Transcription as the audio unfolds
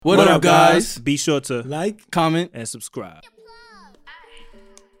What up, guys? Be sure to like, comment, and subscribe.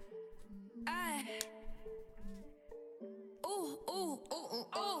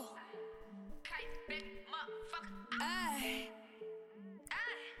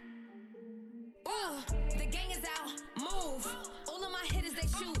 The gang is out, move. All of my hitters they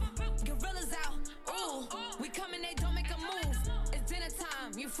shoot. Gorillas out, ooh. We coming, they don't make a move. It's dinner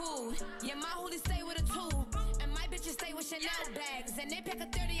time, you fool. Yeah, my hoodie stay with a tool. And my bitches stay with Chanel bags. And they pack a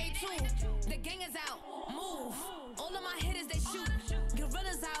 38 too. The gang is out, move. All of my hitters they shoot.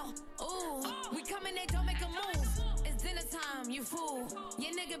 Gorillas out, ooh. We coming, they don't make a move. It's dinner time, you fool.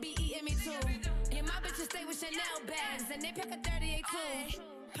 Your nigga be eating me too. Yeah, my bitches stay with Chanel bags. And they pack a 38 too.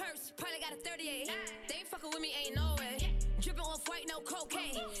 Purse, probably got a 38. They ain't fucking with me, ain't no way. Drippin' off white, no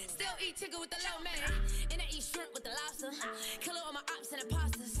cocaine. Still eat chicken with the low man. And I eat shrimp with the lobster. Kill all my ops and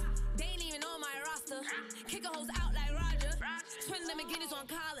imposters. They ain't even on my roster. Kick a hoes out like Roger. Twin Lamborghinis on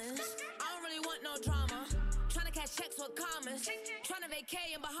Collins. I don't really want no drama. Tryna catch checks with commas. Tryna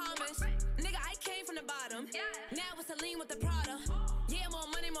vacay in Bahamas. Nigga, I came from the bottom. Now it's a lean with the Prada. Yeah, more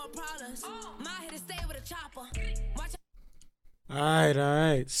money, more problems. My head is stay with a chopper. Watch. All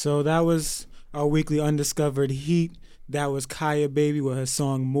right. So that was our weekly Undiscovered Heat. That was Kaya Baby with her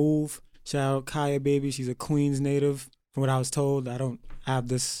song Move. Shout out Kaya Baby. She's a Queens native, from what I was told. I don't have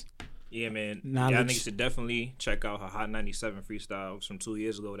this. Yeah, man. Knowledge. Y'all niggas should definitely check out her Hot 97 freestyles from 2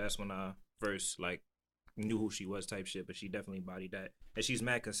 years ago. That's when I first knew who she was type shit, but she definitely bodied that. And she's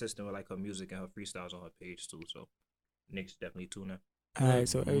mad consistent with her music and her freestyles on her page too. So niggas definitely tune in. All right,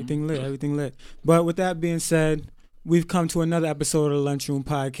 so everything lit. But with that being said, we've come to another episode of the Lunchroom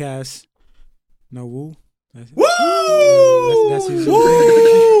Podcast. No woo. Woo! That's woo!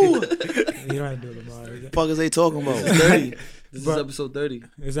 You don't have to do it, Lamar. What the fuck is they talking about? 30. This is episode 30.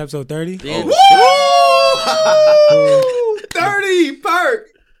 It's episode 30? Yeah. Oh. 30! Perk!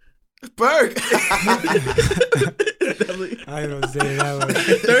 I don't say that one.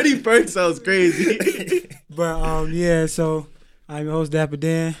 30 perk sounds crazy. But, yeah, so I'm your host, Dapper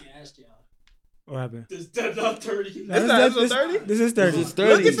Dan. What happened? This is not 30. This is 30. This is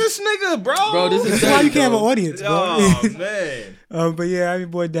 30. Look at this nigga, bro. This is 30. Why you can't have an audience, bro? Oh, man. But yeah, I'm your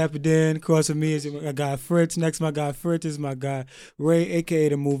boy Dapper Dan. Across from me is my guy Fritz. Next, my guy Fritz is my guy Ray, a.k.a.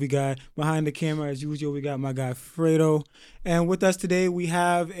 the movie guy. Behind the camera, as usual, we got my guy Fredo. And with us today, we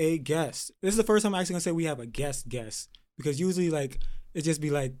have a guest. This is the first time I'm actually going to say we have a guest. Because usually, it just be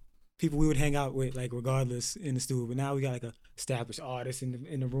people we would hang out with, regardless in the studio. But now we got a established artist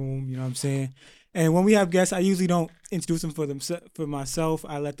in the room, you know what I'm saying? And when we have guests, I usually don't introduce them for myself.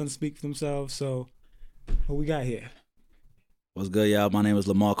 I let them speak for themselves. So, what we got here? What's good, y'all? My name is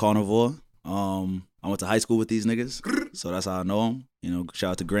Lamar Carnivore. I went to high school with these niggas, so that's how I know them. You know,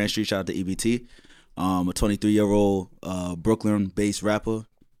 shout out to Grand Street, shout out to EBT. A 23-year-old Brooklyn-based rapper.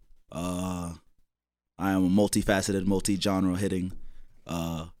 I am a multifaceted, multi-genre hitting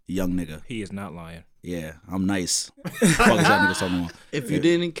young nigga. He is not lying. Yeah, I'm nice. Fuck is y'all niggas talking about? If you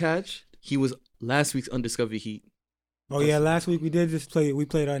didn't catch, he was last week's Undiscovered Heat. Oh yeah, last week we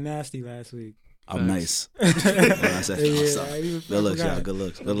played our nasty last week. I'm nice. Good looks, y'all. Good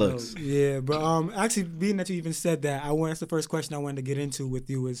looks. Yeah, but actually, being that you even said that, that's the first question I wanted to get into with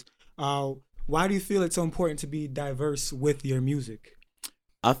you is, why do you feel it's so important to be diverse with your music?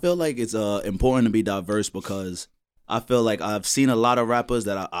 I feel like it's important to be diverse because I feel like I've seen a lot of rappers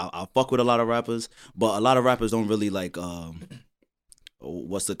that I fuck with a lot of rappers, but a lot of rappers don't really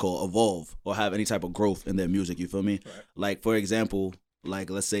evolve or have any type of growth in their music. You feel me? Right. For example,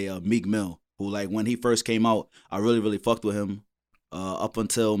 let's say Meek Mill, who when he first came out, I really fucked with him up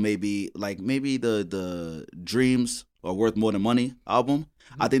until maybe the Dreams or Worth More Than Money album.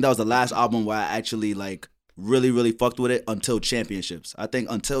 I think that was the last album where I actually really fucked with it until Championships. I think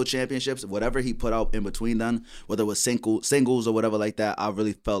until Championships, whatever he put out in between then, whether it was singles or whatever like that, I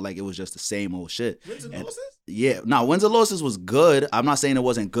really felt like it was just the same old shit. Wins and losses? Yeah. Now, Wins and Losses was good. I'm not saying it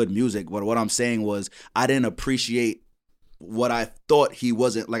wasn't good music, but what I'm saying was I didn't appreciate what I thought he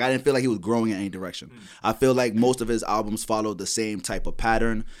wasn't. I didn't feel like he was growing in any direction. I feel like most of his albums followed the same type of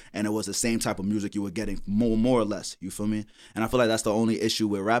pattern, and it was the same type of music you were getting more or less. You feel me? And I feel like that's the only issue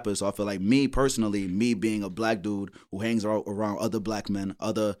with rappers. So I feel like me personally, me being a black dude who hangs around other black men,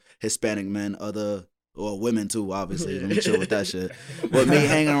 other Hispanic men, or women too, obviously. Let me chill with that shit. But me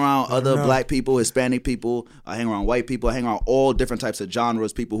hanging around other black people, Hispanic people, I hang around white people, I hang around all different types of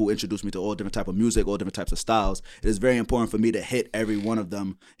genres, people who introduce me to all different type of music, all different types of styles. It is very important for me to hit every one of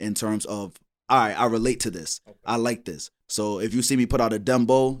them in terms of all right, I relate to this. Okay. I like this. So if you see me put out a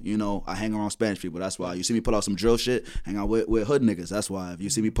dembo, you know, I hang around Spanish people. That's why. You see me put out some drill shit, hang out with hood niggas. That's why. If you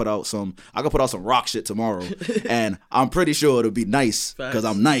see me put out I could put out some rock shit tomorrow, and I'm pretty sure it'll be nice because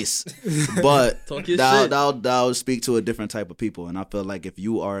I'm nice. But that'll speak to a different type of people. And I feel like if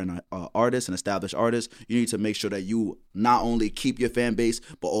you are an artist, an established artist, you need to make sure that you not only keep your fan base,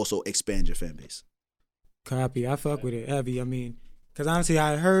 but also expand your fan base. Copy. I fuck with it heavy. I mean, because honestly,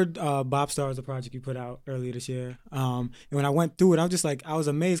 I heard Bop Star is a project you put out earlier this year. And when I went through it, I was just like, I was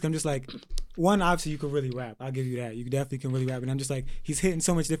amazed. I'm just like, one, obviously you can really rap. I'll give you that. You definitely can really rap. And I'm just like, he's hitting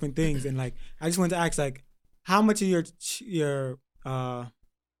so much different things. And like, I just wanted to ask, like, how much of your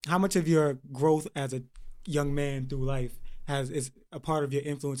growth as a young man through life is a part of your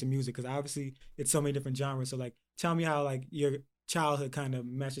influence in music? Because obviously it's so many different genres. So like, tell me how like your childhood kind of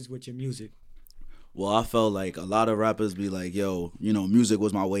meshes with your music. Well, I felt like a lot of rappers be like, yo, you know, music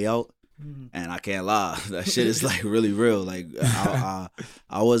was my way out. And I can't lie, that shit is like really real. Like I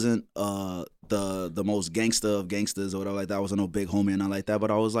wasn't the most gangster of gangsters or whatever like that. I wasn't no big homie and nothing like that.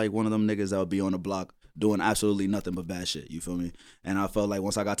 But I was like one of them niggas that would be on the block doing absolutely nothing but bad shit. You feel me? And I felt like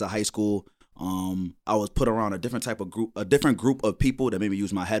once I got to high school, I was put around a different group of people that made me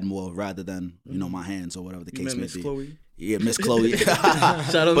use my head more rather than, you know, my hands or whatever the case may be. Chloe? Yeah, Miss Chloe. Shout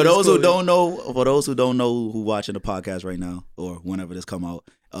out For those Chloe. who don't know who watching the podcast right now or whenever this come out,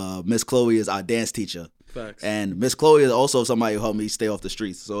 Miss Chloe is our dance teacher. Facts. And Miss Chloe is also somebody who helped me stay off the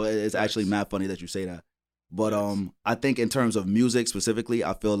streets. So it's actually mad funny that you say that. But I think in terms of music specifically,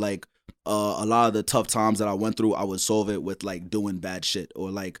 I feel like a lot of the tough times that I went through, I would solve it with like doing bad shit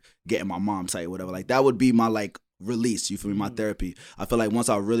or like getting my mom tight or whatever. Like that would be my like release, you feel me, my therapy. I feel like once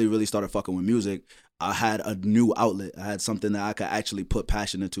I really, really started fucking with music, I had a new outlet. I had something that I could actually put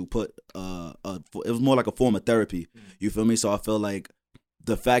passion into, it was more like a form of therapy, you feel me? So I feel like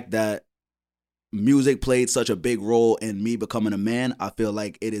the fact that music played such a big role in me becoming a man, I feel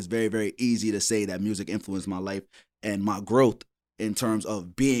like it is very, very easy to say that music influenced my life and my growth in terms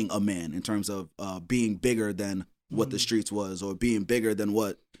of being a man, in terms of being bigger than what the streets was, or being bigger than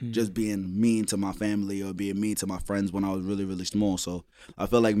what just being mean to my family or being mean to my friends when I was really, really small. So I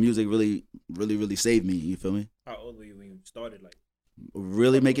feel like music really, really, really saved me. You feel me? How old were you when you started? Like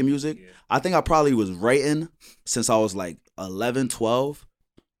really making music? Yeah. I think I probably was writing since I was like 11, 12.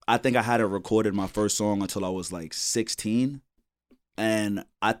 I think I hadn't recorded my first song until I was like 16. And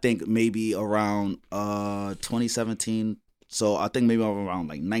I think maybe around 2017. So I think maybe around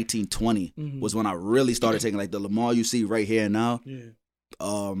like 1920 was when I really started taking like the Lamar you see right here and now. Yeah.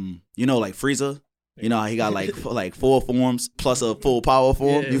 You know, like Frieza. You know how he got like like 4 forms plus a full power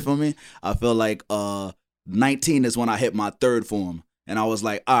form. Yeah. You feel me? I feel like 19 is when I hit my 3rd form, and I was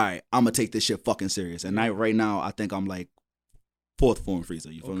like, all right, I'm gonna take this shit fucking serious. And right now, I think I'm like 4th form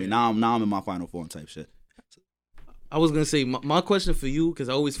Frieza. You feel me? Now I'm in my final form type shit. I was gonna say my question for you, because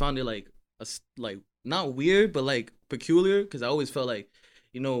I always found it like not weird, but like peculiar, because I always felt like,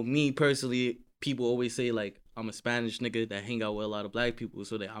 you know, me personally, people always say like I'm a Spanish nigga that hang out with a lot of black people,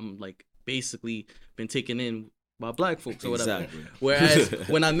 so that I'm like basically been taken in by black folks or whatever. Exactly. Whereas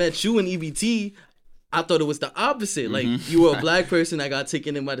when I met you in EBT, I thought it was the opposite. Like you were a black person that got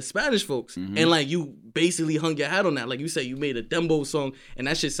taken in by the Spanish folks, and like you basically hung your hat on that. Like you said, you made a Dembo song, and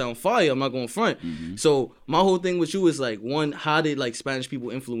that shit sound fire. I'm not going front. So my whole thing with you is like, one, how did like Spanish people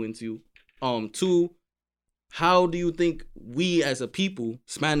influence you? 2, how do you think we as a people,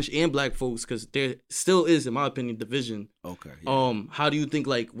 Spanish and black folks, because there still is, in my opinion, division. Okay. Yeah. How do you think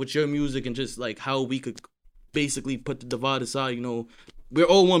like with your music and just like how we could basically put the divide aside? You know, we're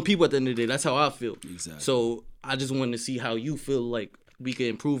all one people at the end of the day. That's how I feel. Exactly. So I just wanted to see how you feel like we could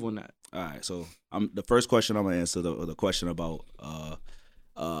improve on that. All right. So the first question I'm gonna answer the question about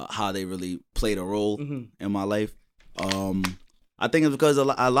how they really played a role in my life. I think it's because a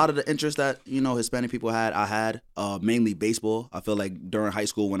lot of the interest that, you know, Hispanic people had, I had, mainly baseball. I feel like during high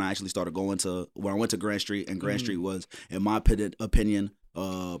school when I actually started when I went to Grand Street, and Grand Street was, in my opinion,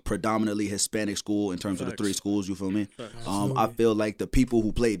 predominantly Hispanic school in terms of the 3 schools, you feel me? I feel like the people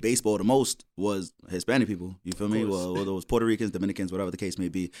who played baseball the most was Hispanic people, you feel me? Well, whether it was Puerto Ricans, Dominicans, whatever the case may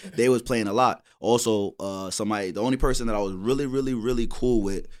be. They was playing a lot. Also, the only person that I was really, really, really cool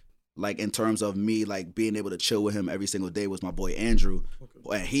with, like in terms of me like being able to chill with him every single day, was my boy Andrew.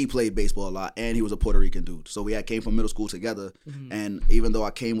 And he played baseball a lot, and he was a Puerto Rican dude. So we came from middle school together, and even though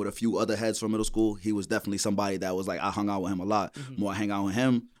I came with a few other heads from middle school, he was definitely somebody that was like, I hung out with him a lot. More I hang out with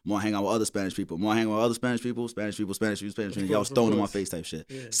him, more I hang out with other Spanish people. More I hang out with other Spanish people. Y'all was throwing in my face type shit.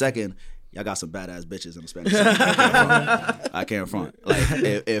 Yeah. Second, y'all got some badass bitches in the Spanish side. I can't front. Like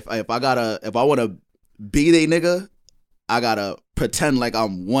if I want to be they nigga, I gotta pretend like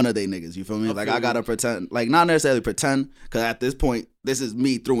I'm one of they niggas. You feel me? Like I gotta pretend, like not necessarily pretend, because at this point, this is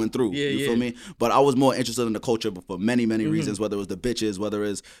me through and through. You feel me? But I was more interested in the culture for many, many reasons. Whether it was the bitches, whether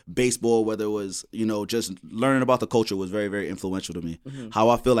it's baseball, whether it was just learning about the culture was very, very influential to me. How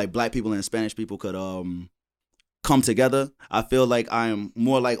I feel like black people and Spanish people could come together. I feel like I am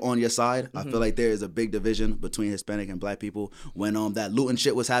more like on your side. I feel like there is a big division between Hispanic and black people when that looting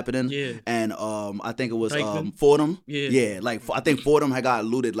shit was happening. And I think it was Fordham. Like I think Fordham had got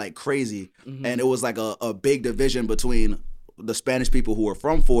looted like crazy, and it was like a big division between the Spanish people who were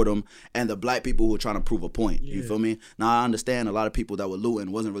from Fordham and the black people who were trying to prove a point. You feel me? Now I understand a lot of people that were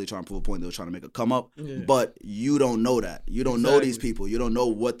looting wasn't really trying to prove a point. They were trying to make a come up. But you don't know that. You don't know these people. You don't know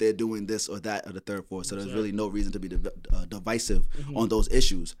what they're doing, this or that or the third, fourth. So there's really no reason to be divisive on those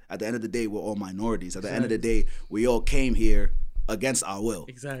issues. At the end of the day, we're all minorities. At the end of the day, we all came here against our will.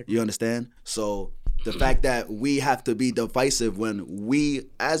 You understand? So the fact that we have to be divisive when we,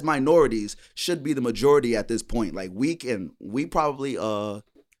 as minorities, should be the majority at this point. Like we probably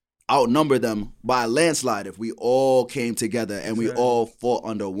outnumber them by a landslide if we all came together and we all fought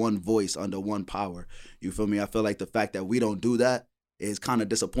under one voice, under one power. You feel me? I feel like the fact that we don't do that is kind of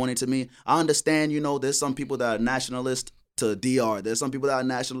disappointing to me. I understand, there's some people that are nationalists to DR. There's some people that are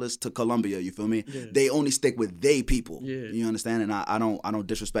nationalists to Colombia. You feel me? They only stick with they people. You understand? And I don't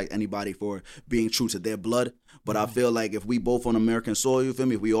disrespect anybody for being true to their blood. But I feel like if we both on American soil, you feel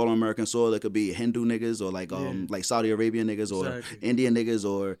me? If we all on American soil, it could be Hindu niggas or like Saudi Arabian niggas or Indian niggas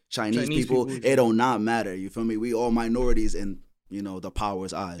or Chinese people. It don't not matter. You feel me? We all minorities in the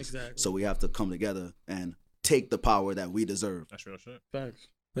power's eyes. So we have to come together and take the power that we deserve. That's real shit. Facts.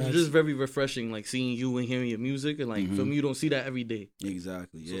 It's just very refreshing, like seeing you and hearing your music, and like for me, you don't see that every day.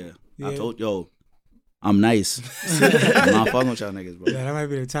 Exactly. So, I told I'm nice. I'm not fucking with y'all niggas, bro. Yeah, that might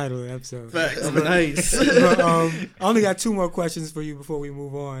be the title of the episode. Facts. I'm nice. But, I only got 2 more questions for you before we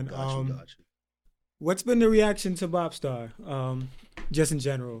move on. Got you. What's been the reaction to Bopstar, just in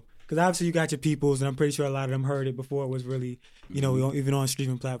general? Because obviously you got your peoples, and I'm pretty sure a lot of them heard it before it was really, even on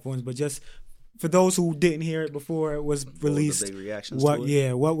streaming platforms. But just for those who didn't hear it before it was released, big reactions to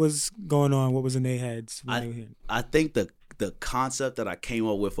it? What was going on? What was in their heads? I think the concept that I came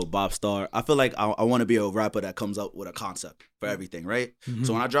up with for Bopstar, I feel like I want to be a rapper that comes up with a concept for everything, right?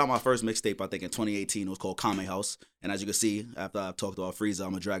 So when I dropped my first mixtape, I think in 2018, it was called Kame House. And as you can see, after I've talked about Frieza,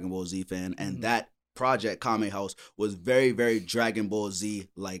 I'm a Dragon Ball Z fan. And that project, Kame House, was very, very Dragon Ball Z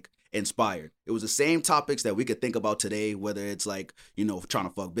like inspired. It was the same topics that we could think about today, whether it's like, trying to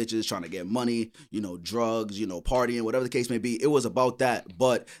fuck bitches, trying to get money, drugs, partying, whatever the case may be. It was about that,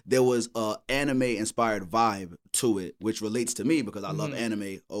 but there was a anime inspired vibe to it, which relates to me because I love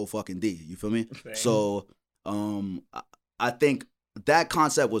anime. Oh fucking D, you feel me? Same. So I think that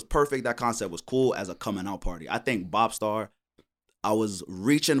concept was perfect. That concept was cool as a coming out party. I think Bopstar, I was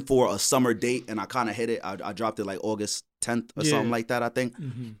reaching for a summer date and I kind of hit it. I dropped it like August 10th or something like that, I think.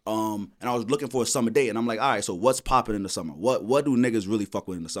 And I was looking for a summer date and I'm like, all right, so what's popping in the summer? What do niggas really fuck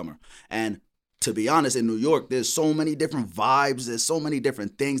with in the summer? And to be honest, in New York, there's so many different vibes. There's so many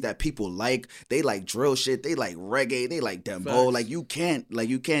different things that people like. They like drill shit. They like reggae. They like dembo. Like you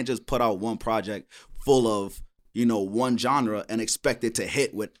can't just put out one project full of one genre and expect it to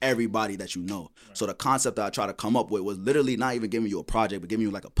hit with everybody that you know. Right. So the concept that I tried to come up with was literally not even giving you a project, but giving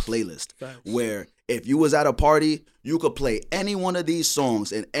you like a playlist. Facts. Where if you was at a party, you could play any one of these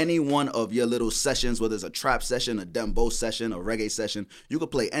songs in any one of your little sessions, whether it's a trap session, a dembo session, a reggae session. You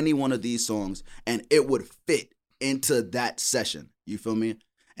could play any one of these songs and it would fit into that session. You feel me?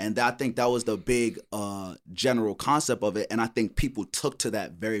 And I think that was the big general concept of it. And I think people took to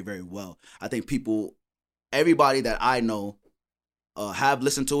that very, very well. I think everybody that I know have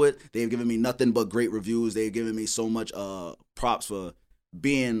listened to it. They've given me nothing but great reviews. They've given me so much props for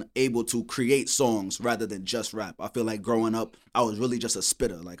being able to create songs rather than just rap. I feel like growing up, I was really just a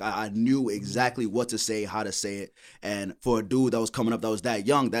spitter. Like I knew exactly what to say, how to say it. And for a dude that was coming up that was that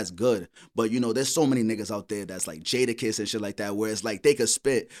young, that's good. But there's so many niggas out there that's like Jadakiss and shit like that, where it's like they could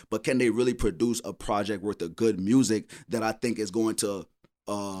spit, but can they really produce a project worth of good music that I think is going to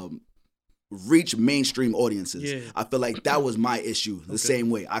reach mainstream audiences? Yeah. I feel like that was my issue. The same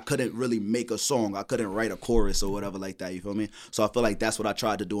way I couldn't really make a song, I couldn't write a chorus or whatever like that, you feel me? So I feel like that's what I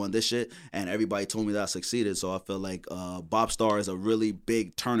tried to do on this shit, and everybody told me that I succeeded. So I feel like Bopstar is a really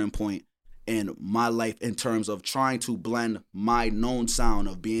big turning point in my life in terms of trying to blend my known sound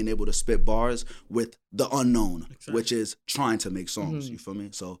of being able to spit bars with the unknown, which is trying to make songs. You feel me?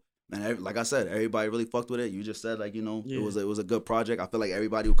 So and like I said, everybody really fucked with it. You just said it was a good project. I feel like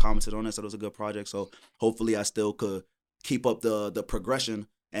everybody who commented on it said it was a good project. So hopefully I still could keep up the progression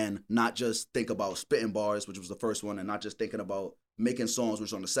and not just think about spitting bars, which was the first one, and not just thinking about making songs,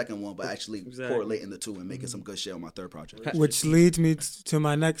 which was on the second one, but actually correlating the two and making some good shit on my third project. Which leads me to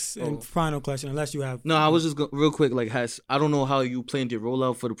my next and final question, unless you have. No, I was just real quick. Like, I don't know how you planned your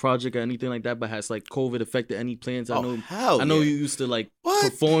rollout for the project or anything like that, but has like COVID affected any plans? I know you used to like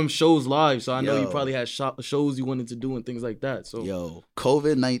perform shows live, so I know you probably had shows you wanted to do and things like that. So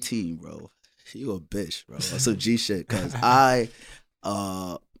COVID-19, bro, you a bitch, bro. That's some G shit. Cause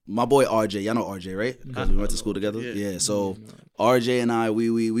my boy RJ, y'all know RJ, right? Because we went to school together. Yeah. So RJ and I,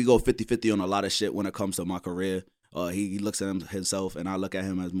 we go 50-50 on a lot of shit when it comes to my career. He looks at himself, and I look at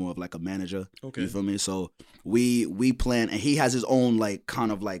him as more of like a manager. Okay. You feel me? So we plan, and he has his own like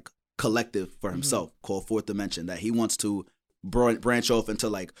kind of like collective for himself called Fourth Dimension that he wants to branch off into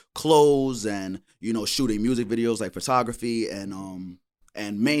like clothes and shooting music videos, like photography and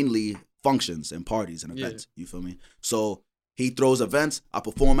mainly functions and parties and events. You feel me? So he throws events, I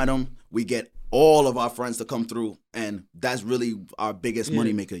perform at them, we get all of our friends to come through, and that's really our biggest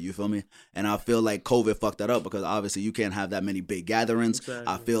money maker, you feel me? And I feel like COVID fucked that up because obviously you can't have that many big gatherings.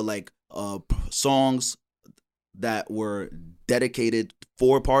 Exactly. I feel like songs that were dedicated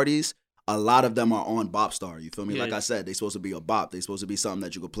for parties, a lot of them are on Bop Star, you feel me? Like I said, they supposed to be a bop. They supposed to be something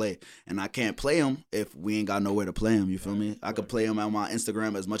that you could play. And I can't play them if we ain't got nowhere to play them, you feel me? I could play them on my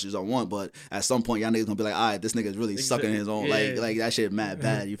Instagram as much as I want, but at some point, y'all niggas gonna be like, all right, this nigga's really sucking his own. Like that shit mad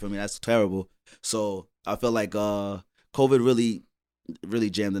bad, you feel me? That's terrible. So I feel like COVID really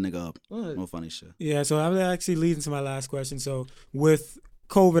jammed the nigga up. No funny shit. Yeah, so I'm actually leading to my last question. So with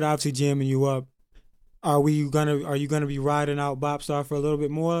COVID obviously jamming you up, are you gonna be riding out Bop Star for a little bit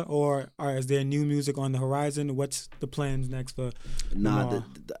more, or is there new music on the horizon? What's the plans next for? Nah,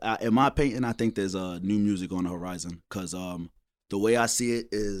 in my opinion, I think there's new music on the horizon because the way I see it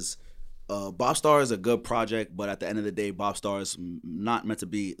is, Bop Star is a good project, but at the end of the day, Bop Star is not meant to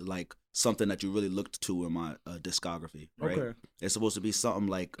be like something that you really looked to in my discography. Right? Okay. It's supposed to be something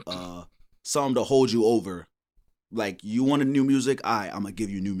like something to hold you over. Like, you wanted new music, I'm gonna give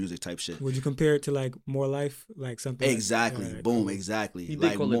you new music type shit. Would you compare it to like More Life, like something? Exactly. Like, boom. Cool. Exactly. He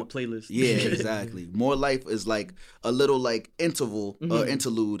did call it a playlist. Yeah, exactly. More Life is like a little like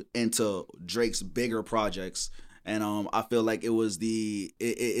interlude into Drake's bigger projects, and I feel like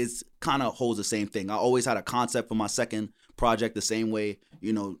it's kind of holds the same thing. I always had a concept for my second project the same way.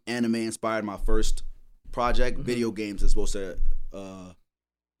 Anime inspired my first project. Video games is supposed to.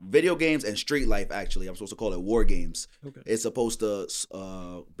 Video games and street life, actually. I'm supposed to call it war games. Okay. It's supposed to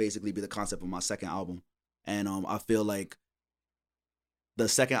basically be the concept of my second album. And I feel like the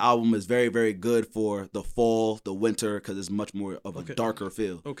second album is very, very good for the fall, the winter, because it's much more of a darker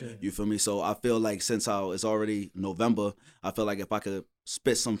feel. Okay. You feel me? So I feel like since it's already November, I feel like if I could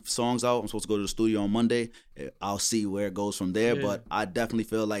spit some songs out, I'm supposed to go to the studio on Monday, I'll see where it goes from there. Yeah. But I definitely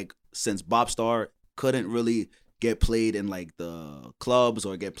feel like since Bop Star couldn't really get played in like the clubs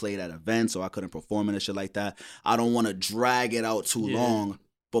or get played at events, or I couldn't perform and shit like that, I don't want to drag it out too long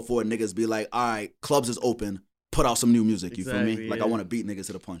before niggas be like, all right, clubs is open, put out some new music. You feel me? Like, I want to beat niggas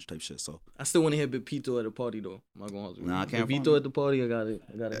to the punch type shit. So I still want to hear Pepito at the party though. I'm not gonna hold you. Nah, I can't. Pepito at the party, I gotta hear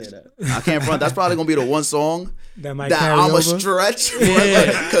that. I can't front. That's probably gonna be the one song that I'm a stretch.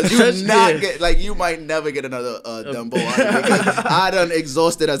 Because you might never get another Dumbo out of me, because I done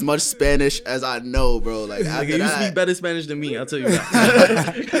exhausted as much Spanish as I know, bro. Like, after you speak better Spanish than me, I'll tell you that.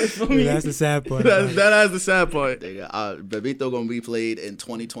 That's the sad part. That's the sad part. Bebito gonna be played in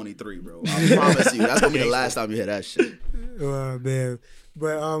 2023, bro. I promise you. That's gonna be the last time you hear that shit. Oh, man.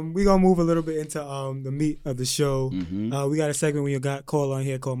 But we gonna move a little bit into the meat of the show. We got a segment when you got call on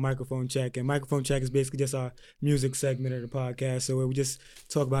here called Microphone Check, and Microphone Check is basically just our music segment of the podcast. So where we just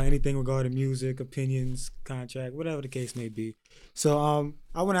talk about anything regarding music, opinions, contract, whatever the case may be. So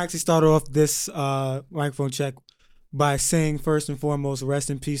I want to actually start off this Microphone Check by saying first and foremost, rest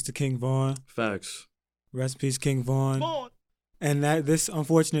in peace to King Von. Facts. Rest in peace, King Von. And this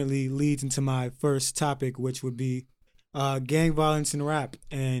unfortunately leads into my first topic, which would be gang violence and rap.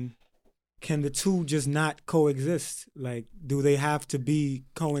 And can the two just not coexist? Like, do they have to be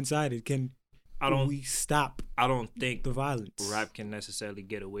coincided? We stop? I don't think the violence. Rap can necessarily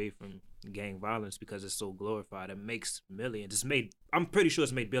get away from gang violence because it's so glorified. It makes millions. I'm pretty sure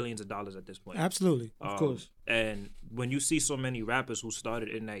it's made billions of dollars at this point. Absolutely, of course. And when you see so many rappers who started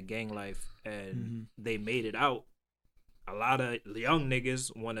in that gang life and they made it out, a lot of young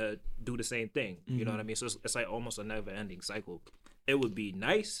niggas want to do the same thing. You know what I mean? So it's like almost a never-ending cycle. It would be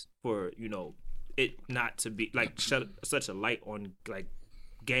nice for, it not to be like such a light on like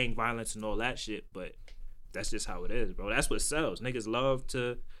gang violence and all that shit, but that's just how it is, bro. That's what sells. Niggas love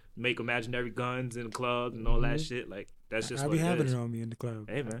to make imaginary guns in clubs and all that shit. Like, That's just I what be it having is. it on me in the club.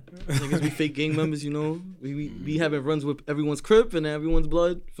 Hey man, Niggas be fake gang members, you know. We be having runs with everyone's crip and everyone's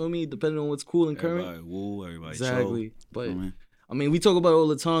blood. Feel me? Depending on what's cool and current. Everybody woo, everybody Exactly. chill. But You know what I mean? I mean, we talk about it all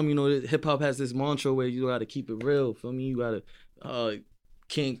the time. You know, hip hop has this mantra where you gotta keep it real. Feel me? You gotta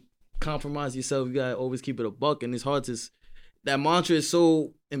can't compromise yourself. You gotta always keep it a buck. And it's hard to. That mantra is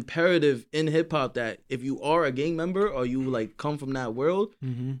so imperative in hip hop that if you are a gang member or you like come from that world,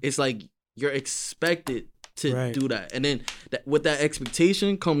 it's like you're expected to do that. And then with that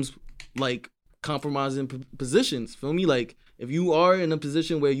expectation comes like compromising positions. Feel me? Like if you are in a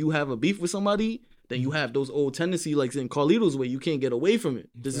position where you have a beef with somebody, then you have those old tendencies like in Carlito's way. You can't get away from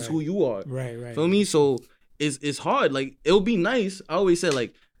it. This is who you are. Right. Feel me? So it's hard. Like it'll be nice. I always say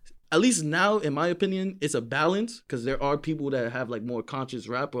like, at least now, in my opinion, it's a balance because there are people that have like more conscious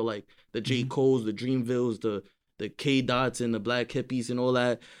rap or like the J. Cole's, the Dreamvilles, the K Dots and the Black Hippies and all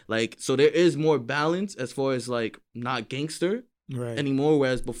that. Like, so there is more balance as far as like not gangster anymore.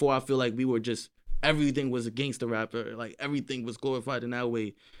 Whereas before, I feel like we were just everything was a gangster rapper, like everything was glorified in that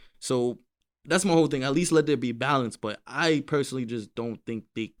way. So that's my whole thing. At least let there be balance. But I personally just don't think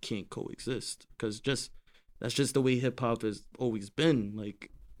they can't coexist because that's just the way hip hop has always been.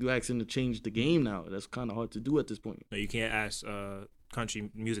 Like. You asking to change the game now. That's kind of hard to do at this point. no, you can't ask country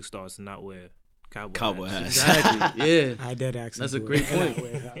music stars to not wear Cowboy hats. Exactly. Yeah. I did ask. That's a great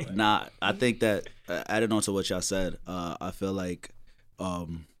point. Nah, I think that adding on to what y'all said, I feel like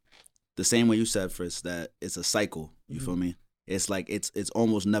the same way you said, Fritz, that it's a cycle. You feel me? It's like it's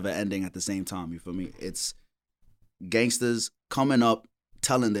almost never ending at the same time. You feel me? It's gangsters coming up,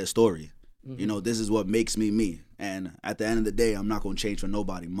 telling their story. You know, this is what makes me me. And at the end of the day, I'm not going to change for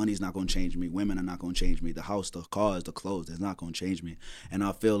nobody. Money's not going to change me. Women are not going to change me. The house, the cars, the clothes, it's not going to change me. And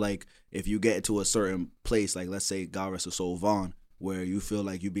I feel like if you get to a certain place, like let's say God rest her soul, Vaughn, where you feel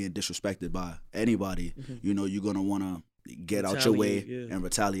like you're being disrespected by anybody, you know, you're going to want to get out your way and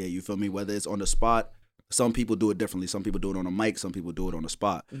retaliate. You feel me? Whether it's on the spot, some people do it differently. Some people do it on a mic. Some people do it on the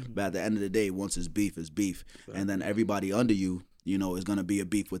spot. But at the end of the day, once it's beef, it's beef. And then everybody under you, you know, it's going to be a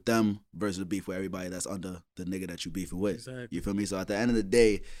beef with them versus a beef with everybody that's under the nigga that you beefing with. Exactly. You feel me? So at the end of the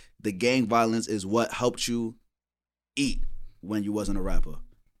day, the gang violence is what helped you eat when you wasn't a rapper.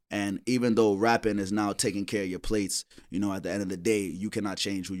 And even though rapping is now taking care of your plates, you know, at the end of the day, you cannot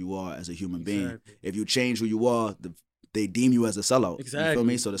change who you are as a human being. If you change who you are, they deem you as a sellout. Exactly. You feel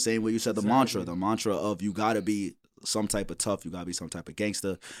me? So the same way you said the mantra of you got to be some type of tough, you got to be some type of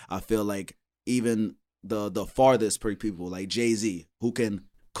gangster. I feel like even the farthest people like Jay-Z, who can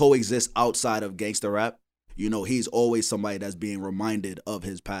coexist outside of gangster rap, you know, he's always somebody that's being reminded of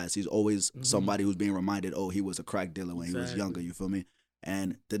his past. He's always somebody who's being reminded, oh, he was a crack dealer when he was younger, you feel me?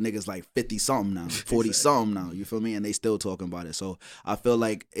 And the nigga's like 50-something now, 40-something now, you feel me? And they still talking about it. So I feel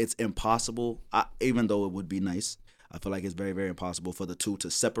like it's impossible, even though it would be nice, I feel like it's very, very impossible for the two to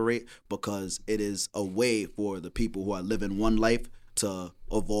separate because it is a way for the people who are living one life to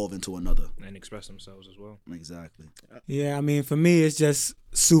evolve into another and express themselves as well. Exactly. Yeah, I mean, for me, it's just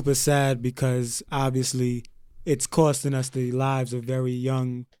super sad because obviously it's costing us the lives of very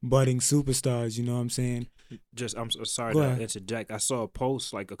young, budding superstars. You know what I'm saying? I'm sorry Go to ahead. interject. I saw a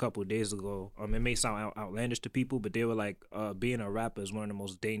post like a couple of days ago. It may sound outlandish to people, but they were like, being a rapper is one of the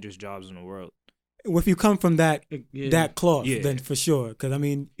most dangerous jobs in the world. If you come from that cloth, Yeah. then for sure. Because I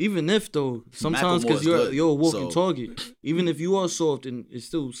mean, Even if though, sometimes because Macklemore's you're a good, walking so- target. Even if you are soft and it's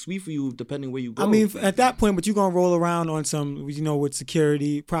still sweet for you, depending where you go. I mean, at that point, but you're gonna roll around on some, you know, with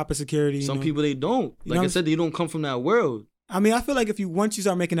security, proper security. you some know? people they don't. You Like know I said, they don't come from that world. I mean, I feel like once you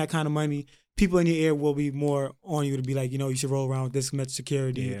start making that kind of money, people in your ear will be more on you to be like, you know, you should roll around with this much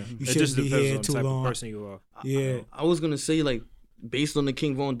security. Yeah, You it shouldn't just be depends here on the too type long. of person you are. Yeah. I was gonna say like, based on the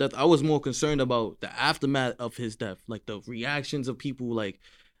King Von death, I was more concerned about the aftermath of his death, like the reactions of people. Like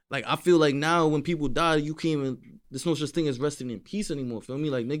I feel like now when people die, you can't even. There's no such thing as resting in peace anymore. Feel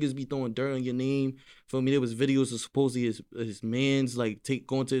me? Like niggas be throwing dirt on your name. Feel me? There was videos of supposedly his man's like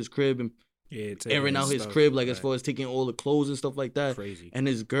going to his crib and airing out his crib, like as far as taking all the clothes and stuff like that. Crazy. And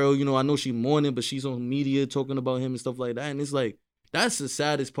his girl, you know, I know she mourning, but she's on media talking about him and stuff like that. And it's like that's the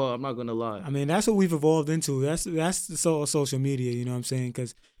saddest part. I'm not gonna lie. I mean, that's what we've evolved into. That's the social media, you know what I'm saying?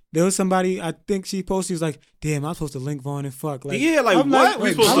 Because there was somebody, I think she posted, she was like, damn, I'm supposed to link Vaughn and fuck. Like, I'm what?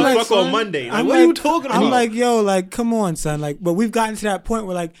 We supposed I'm to like, fuck son, on Monday. Like, I'm what are you talking about? I'm like, yo, like, come on, son. Like, but we've gotten to that point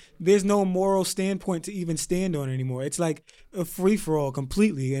where like there's no moral standpoint to even stand on anymore. It's like a free for all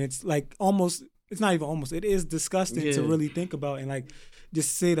completely, and it's like almost. It's not even almost. It is disgusting to really think about and like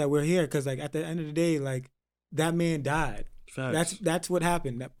just say that we're here because like at the end of the day, like that man died. Facts. That's what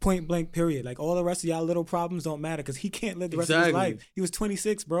happened. That point blank period. Like all the rest of y'all little problems don't matter because he can't live the rest of his Exactly. life. He was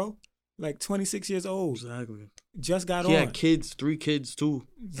 26, bro. like 26 years old. Exactly. Just got He on. had kids, 3 kids too.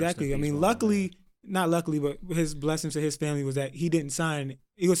 Exactly. I mean, luckily, not luckily, but his blessings to his family was that he didn't sign.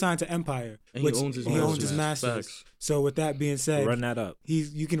 He was signed to Empire, And which he owns his masters. Facts. So with that being said, Run that up.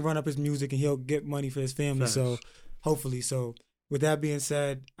 you can run up his music and he'll get money for his family. Facts. So hopefully, with that being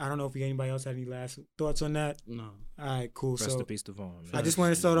said, I don't know if anybody else had any last thoughts on that. No. All right, cool. Rest So in peace, Devon. I just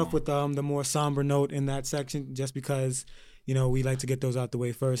want to start off with the more somber note in that section, just because we like to get those out the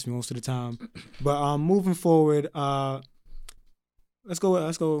way first most of the time. But moving forward, let's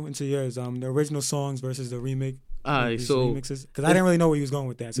go into yours. The original songs versus the remake. All right, so remixes, because I didn't really know where you was going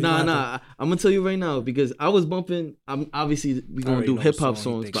with that. So I'm gonna tell you right now because I was bumping. I'm obviously we gonna do hip hop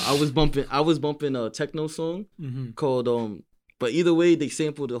songs, but I was bumping a techno song called But either way, they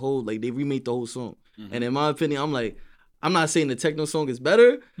sampled the whole, like they remade the whole song. And in my opinion, I'm like, I'm not saying the techno song is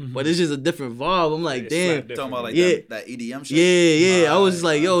better, but it's just a different vibe. I'm like, damn. Talking about like that EDM shit? Yeah. I was just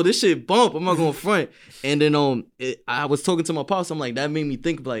like, yo, this shit bump. I'm not going front. And then I was talking to my pops. I'm like, that made me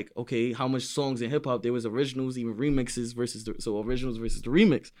think like, okay, how much songs in hip hop there was originals, even remixes versus originals versus the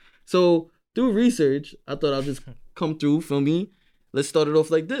remix. So through research, I thought I'll just come through, feel me? Let's start it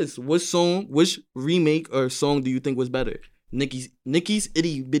off like this. Which remake or song do you think was better? Nicki's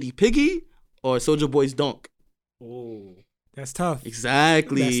Itty Bitty Piggy or Soulja Boy's Donk? Oh, that's tough.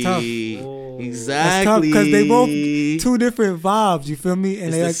 Exactly. That's tough. Oh. Exactly. That's tough because they both two different vibes. You feel me?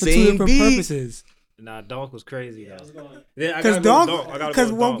 And It's they the like for two same different beat. purposes. Nah, Donk was crazy though. Because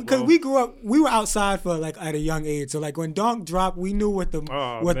because we grew up, we were outside for like at a young age. So like when Donk dropped, we knew what the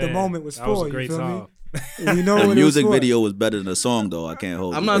moment was that for. Was a you great feel song. me? We know The what music it was for. video was better than the song, though. I can't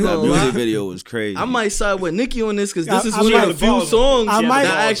hold. I'm it. not gonna That music lie. video was crazy. I might side with Nicki on this because this is I one might- of the few songs I might-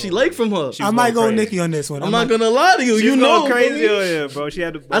 that I actually like from her. I might go crazy. Nicki on this one. I'm not gonna lie to you. She's You know, going crazy bro. on here, bro. She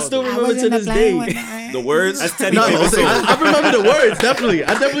had the I still balls. remember to this day. the words. That's Teddy No, favorite song. I remember the words definitely. I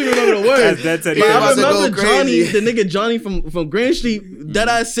definitely remember the words. That's Teddy But favorite I about to song. go remember Johnny, crazy. the nigga Johnny from Grand Street, that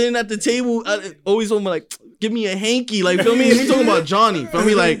I sitting at the table, always told me like, give me a hanky, like feel me? And he talking about Johnny, feel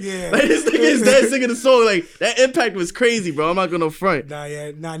me? Like, Yeah. like this nigga is dead singing the song. Like that impact was crazy, bro. I'm not gonna front.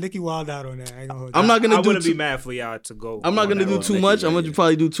 Nah, Nicki wild out on that. I ain't gonna hold I'm that. not gonna I do. wouldn't be Too, mad for y'all to go. I'm not on gonna that do one. too Nicki, much. I'm yeah. gonna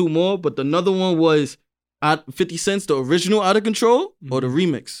probably do 2 more. But another one was 50 Cent's the original Out of Control or the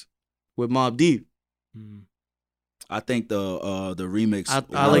remix with Mobb Deep. I think the remix.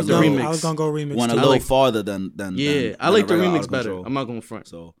 I like the remix. I was gonna go remix. Went a too. little farther than Yeah, I like the regular Out remix of better. Control. I'm not gonna front.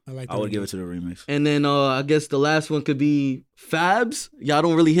 So I like I the would give remix. it to the remix. And then I guess the last one could be Fabs. Y'all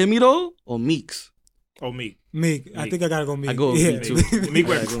don't really hear me though, or Meeks. Oh, Meek. Meek. I think I gotta go Meek. I go yeah. Meek too. Meek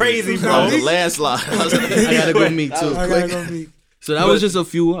went crazy, That bro. was a landslide. I gotta go Meek too. I gotta go Meek. So that But was just a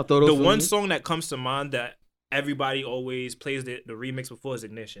few. I thought The of one song that comes to mind that everybody always plays the remix before is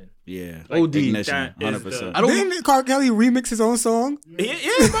Ignition. Yeah. OD. Ignition. That is 100%. I don't. Didn't Carl Kelly remix his own song? Yeah,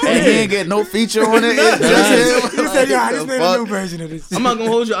 bro. And he ain't get no feature on it. It's just him. He said, "Yeah, I Like, just the made a new fuck? version of this." I'm not gonna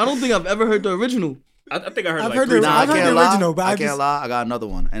hold you. I don't think I've ever heard the original. I think I heard I've like heard three the- Nah, I I've heard can't the original, lie. but I I can't just- lie. I got another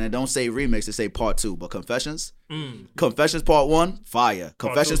one, and it don't say remix. It say part 2. But Confessions, Mm. Confessions Part 1, fire.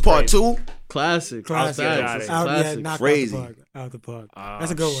 Confessions two is Part crazy. 2, Classic. Classic. Out Facts. there. Out, yeah, Classic. knocked Crazy. out the park. Ah,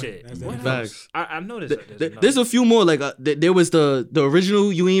 That's a good one. shit. That's What definitely- else? Facts. I noticed that. There's a few more. Like there was the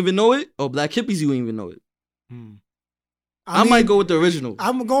original. You ain't even know it, or Black Hippies. You ain't even know it. I might go with the original.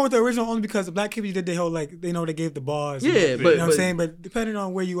 I'm going with the original only because the Black Keepers did the whole like they know they gave the bars. Yeah, you know but- what I'm but- saying. But depending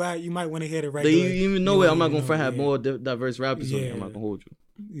on where you at, you might want to hear the They regular. even know you it. know, I'm not you gonna know, front have yeah. more diverse rappers on it. Yeah. I'm not gonna hold you.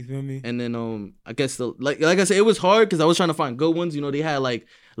 You feel me? And then I guess like I said, it was hard because I was trying to find good ones. You know, they had like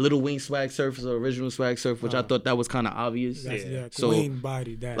Little Wayne Swag Surf or original Swag Surf, which I thought that was kind of obvious. That's, yeah, So, Queen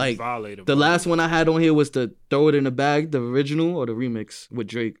body that. like Violated, the bro. last one I had on here was the Throw It in the Bag, the original or the remix with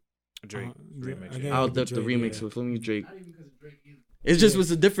Drake. Drake remix. again, I'll with the Drake, remix yeah. with me Drake. It just was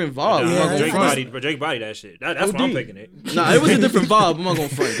a different vibe. Nah, I'm not gonna Drake front. body, bro. Drake body that shit. That's why I'm OD. picking it. Nah, it was a different vibe. I'm not gonna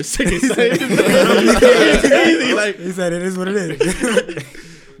front. This thing is it's crazy. Like, He said it is what it is.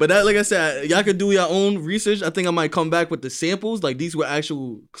 but that, like I said, y'all could do your own research. I think I might come back with the samples. Like these were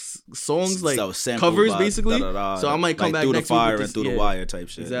actual songs, like that was sampled covers, by basically. da-da-da, So I might come like back through next the fire week with and this, through the wire type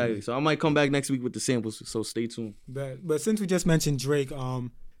shit. Exactly. So I might come back next week with the samples. So stay tuned. but since we just mentioned Drake,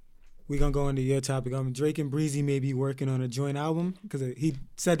 we gonna go into your topic. Drake and Breezy may be working on a joint album because he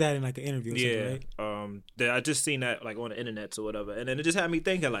said that in like an interview. Or Yeah. something, right? I just seen that like on the internet or whatever, and then it just had me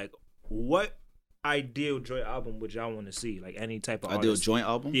thinking like, what ideal joint album would y'all want to see? Like any type of Ideal artist. joint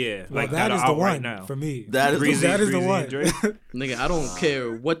album. Yeah, Well, like that is are the out one right now for me. That is the Breezy, that is the Breezy, one. Drake. Nigga, I don't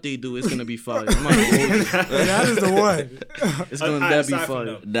care what they do. It's gonna be fire. I'm not gonna hold you. that is the one. It's gonna Aside be from fire.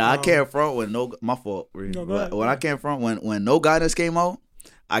 them. Nah, I can't front when no. My fault. No, go ahead. When I can't front when No Guidance came out,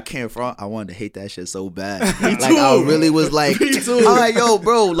 I can't front. I wanted to hate that shit so bad. Like I really was like, I'm like, yo,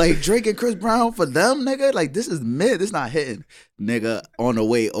 bro, like Drake and Chris Brown for them, nigga. Like this is mid. This not hitting, nigga. On the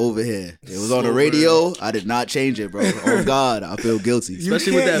way over here, it was on the radio. I did not change it, bro. Oh God, I feel guilty.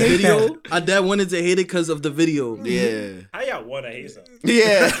 Especially with that video. I dad wanted to hate it because of the video. Yeah. How y'all want to hate something?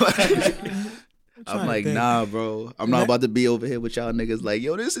 Yeah. I'm like, think. nah, bro. I'm not about to be over here with y'all niggas like,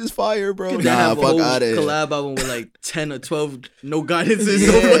 yo, this is fire, bro. They Nah, have a fuck whole out of here. collab album with like 10 or 12 no guidances.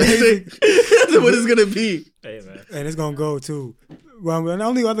 That's what it's gonna be. Hey man. And it's gonna go too. Well, the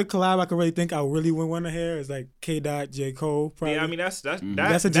only other collab I can really think I really would want to hear is like K. Dot, J. Cole. Probably. Yeah, I mean that's That's a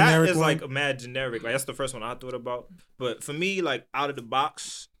that generic is one. like a mad generic. Like that's the first one I thought about. But for me, like out of the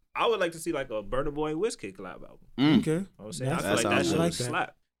box, I would like to see like a Burna Boy Wizkid collab album. Okay. You know what I'm saying? I That feel like that sounds shit good. would like that.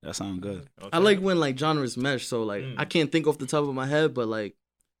 slap. That sounds good. You know what I I'm like saying? when like genres mesh. So like I can't think off the top of my head, but like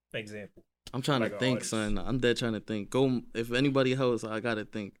Example. I'm trying Like to an think, artist. son. I'm dead trying to think. Go if anybody else, I gotta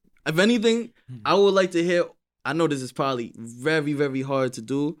think. If anything, I would like to hear. I know this is probably very, very hard to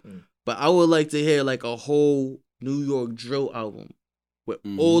do, but I would like to hear like a whole New York drill album with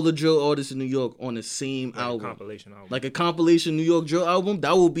all the drill artists in New York on the same Like a album. compilation album. Like a compilation New York drill album,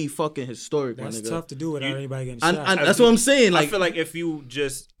 that would be fucking historic, my That's nigga. tough to do without anybody getting I, shot. that's what I'm saying. Like I feel like if you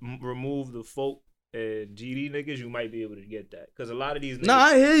just remove the folk and GD niggas, you might be able to get that. Because a lot of these niggas. nah,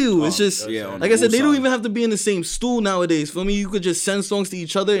 I hear you. It's just yeah, on like the I said, they don't side. even have to be in the same stool nowadays. For me, you could just send songs to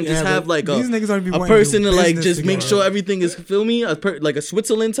each other and just Yeah, have but like these niggas don't be a wanting to person do to like business just make together. sure everything is feel me like a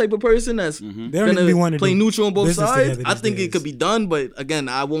Switzerland type of person that's They don't gonna even be wanting to play do neutral on both business sides. together I these think days. it could be done, but again,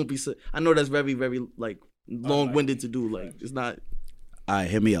 I won't be. I know that's very very like long winded to do. Like it's not. All right,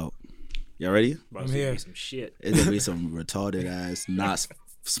 hear me out. Y'all ready? About I'm to see here. some shit. It's gonna be some retarded ass, not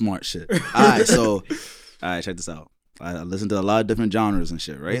smart shit. All right, so, check this out. I listen to a lot of different genres and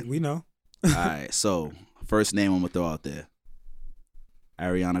shit, right? We know. All right, so first name I'm gonna throw out there,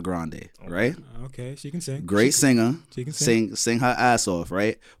 Ariana Grande, right? Okay, she can sing. Great singer. She can sing. Sing her ass off,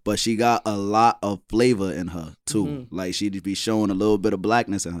 right? But she got a lot of flavor in her too. Like she be showing a little bit of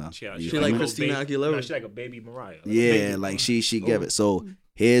blackness in her. She You like feel me? Christina Aguilera. No, she like a baby Mariah. Like a Yeah, baby like Mariah. she gave it. So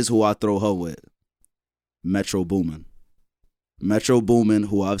here's who I throw her with. Metro Boomin. Metro Boomin,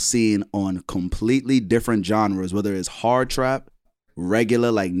 who I've seen on completely different genres, whether it's hard trap,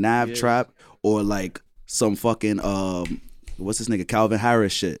 regular like Nav trap, or like some fucking what's this nigga Calvin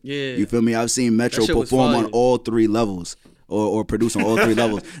Harris shit. Yeah. You feel me? I've seen Metro shit was perform on fire. all three levels. Or produce on all three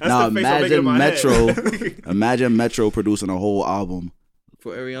levels. Now the face I'm making in my imagine Metro producing a whole album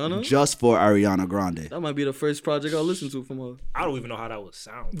For Ariana, just for Ariana Grande. that might be the first project I'll listen to from her. I don't even know how that would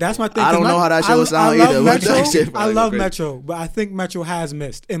sound. That's my thing. I don't 'cause know how that shit would sound I love either, but Metro. that shit I probably love crazy. Metro, but I think Metro has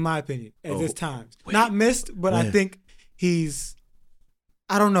missed, in my opinion, at this time. Wait. Not missed, but I think he's.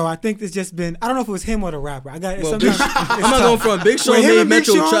 I don't know. I think it's just been. I don't know if it was him or the rapper. I got. Well, Sometimes I'm not going front. Big Sean with him made and Big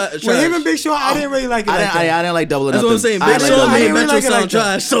Metro Sean, trash. with him and Big Sean, I didn't really like it. I like that. didn't like Double or That's Nothing. what I'm saying. I Big didn't Sean like I made didn't really Metro like it sound like that.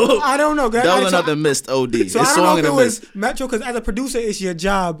 trash. So I don't know. Double or Nothing missed OD. So It's I don't song know in if it the was mist. Metro, because as a producer, it's your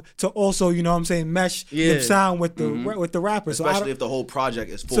job to also, you know what I'm saying, mesh Yeah. the sound with the rapper. So I Especially don't- if the whole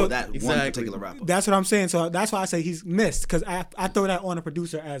project is for So- that one Exactly. particular rapper. That's what I'm saying. So that's why I say he's missed, because I throw that on a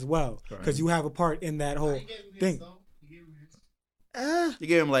producer as well, because you have a part in that whole thing. You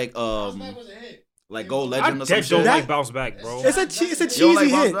gave him like Gold I Legend or some dead don't shit. like bounce back, bro. It's a cheesy You don't like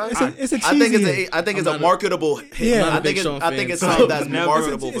hit. Bounce Back? It's a cheesy I think hit. it's a marketable hit. Yeah. I'm not a I think Big Sean I think fan, it's so- something that's Never-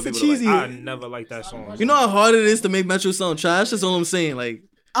 marketable it's for a people cheesy to like. I never like that song. you know how hard it is to make Metro sound trash. That's all I'm saying. Like,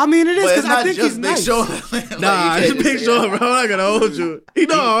 I mean, it is, But because it's I not think just he's Big nice. Sean. nah, Like, you it's can't Big just- Sean, bro. I'm not gonna hold you. You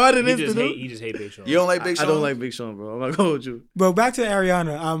know how hard it He is to just do. hate. He just hate Big Sean. You don't like Big I Sean? don't like Big Sean, bro. I'm not gonna hold you. But back to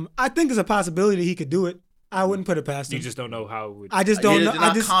Ariana, I think there's a possibility that he could do it. I wouldn't put it past You him. just don't know how it would. I just don't You're know.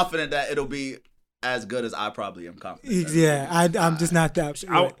 not I just, confident that it'll be as good as I probably am confident. yeah, I'm just not that.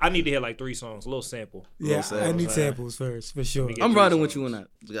 I need to hear like 3 songs, a little sample. Yeah, I samples, need samples first, for sure. Let me get I'm 3 riding with songs. you on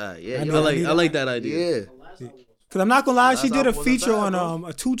that. Yeah, I you know. know, I like that idea. yeah. Because I'm not gonna lie, she Last did a album wasn't feature bad, on bro.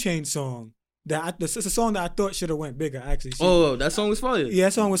 a 2 Chainz song. It's a song that I thought should have went bigger. Actually, Oh, that song was fire. yeah,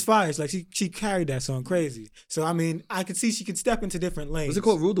 that song was fire. It's like she carried that song crazy. So I mean, I could see she could step into different lanes. Was it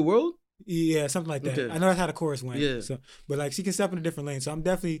called Rule the World? Yeah, something like that. Okay. I know that's how the chorus went. Yeah. So, but like she can step into different lanes. So I'm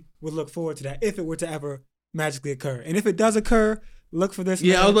definitely would look forward to that if it were to ever magically occur. And if it does occur, look for this.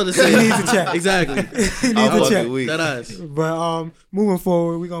 Yeah, man. I was about to say. He needs a check. Exactly. He needs I'm a fucking check. weak. That ass. But moving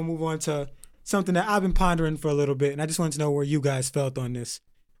forward, we're gonna move on to something that I've been pondering for a little bit, and I just wanted to know where you guys felt on this.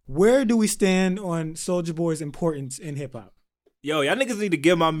 Where do we stand on Soulja Boy's importance in hip hop? Yo, y'all niggas need to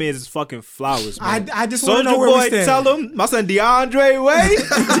give my man his fucking flowers, man. I just want to know Soulja where we Boy, stand. tell him, my son DeAndre Way,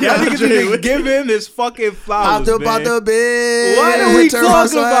 y'all niggas need to give him his fucking flowers, man. About the bid. What are we Turn my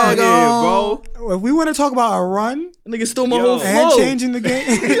talking about swag here, on. bro? If we want to talk about a run Nigga stole my Yo. whole and flow. changing the game,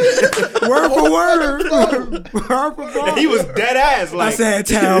 word for word, word for word. He was dead ass. I Like, said,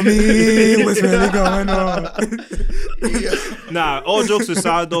 tell me what's really going on. nah, all jokes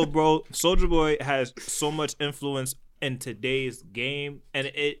aside though, bro, Soulja Boy has so much influence in today's game,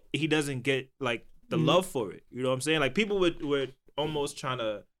 and he doesn't get like the love for it. You know what I'm saying? Like people were almost trying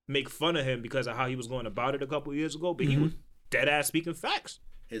to make fun of him because of how he was going about it a couple years ago, but he was dead ass speaking facts.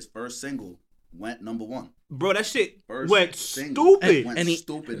 His first single went number 1. Bro, that shit First went single stupid. went And he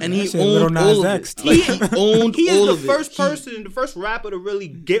stupid. and he That shit Lil owned Nas all of X. it. Like, he owned He all is of the it. first person, the first rapper to really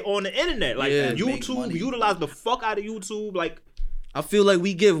get on the internet. Like Yeah. Make YouTube, money. utilize the fuck out of YouTube. Like I feel like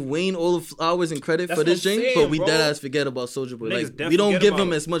we give Wayne all the flowers and credit That's for this what I'm Jane, saying, but we bro. dead ass forget about Soulja Boy. Niggas Like definitely we don't forget give about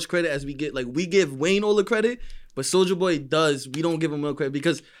him it. as much credit as we get. Like we give Wayne all the credit, but Soulja Boy does. We don't give him no credit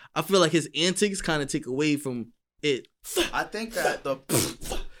because I feel like his antics kind of take away from it. I think that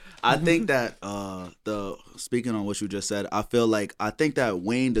the speaking on what you just said, I think that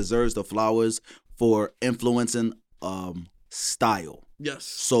Wayne deserves the flowers for influencing style. Yes.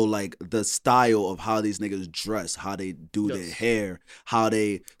 So like the style of how these niggas dress, how they do their Yes. hair, how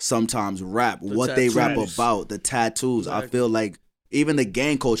they sometimes rap, The what they rap tattoos. about, the tattoos. I Exactly. feel like even the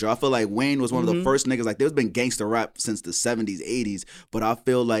gang culture, I feel like Wayne was one of the Mhm. first niggas. Like there's been gangster rap since the 70s, 80s, but I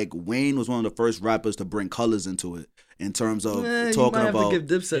feel like Wayne was one of the first rappers to bring colors into it in terms of You talking might about. have to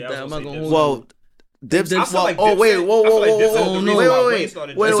give Dipset Yeah, I that. was I'm not gonna gonna say hold Well, you. Dipset. I feel like oh wait, Dipset- whoa, I feel whoa, like whoa, Dipset whoa, the reason wait, why Wayne wait,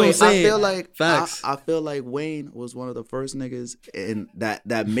 started wait, That's what I'm wait. I saying. feel like Facts. I feel like Wayne was one of the first niggas in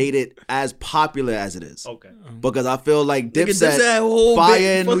that made it as popular as it is. okay. Because I feel like Nigga, Dipset Dipset had a whole fire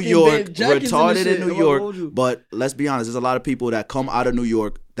big in New fucking York, band jackets and retarded shit. in I'm New not gonna York. hold you. But let's be honest, there's a lot of people that come out of New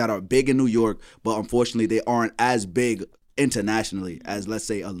York that are big in New York, but unfortunately they aren't as big internationally as let's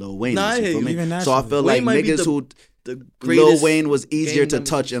say a Lil Wayne Nah, I is. You hear feel you. me? Even So I nationally. feel Wayne might like be niggas the- who The Lil greatest Wayne was easier gang to members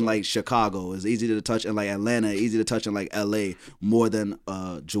touch in in the like Chicago. It was easier to touch in like Atlanta, easy to touch in like LA more than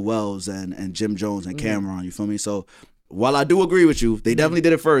Joel's and Jim Jones and Cameron. You feel me? So while I do agree with you, they definitely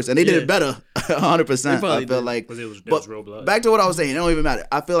did it first and they did Yeah. it better, 100%. They probably I feel did. like, Because it was but real blood. back to what I was saying, it don't even matter.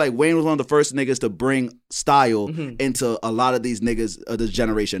 I feel like Wayne was one of the first niggas to bring style Mhm. into a lot of these niggas of this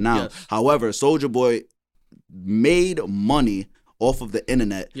generation now. Yes. However, Soulja Boy made money off of the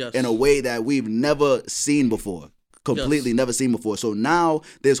internet Yes. in a way that we've never seen before. Completely Yes. never seen before. So now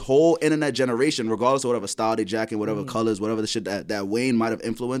this whole internet generation, regardless of whatever style they jacking, whatever colors, whatever the shit that Wayne might have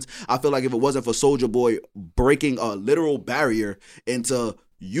influenced, I feel like if it wasn't for Soulja Boy breaking a literal barrier into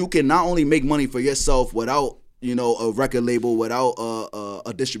you can not only make money for yourself without a record label, without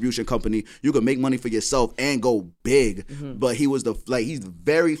a distribution company, you can make money for yourself and go big. But he was he's the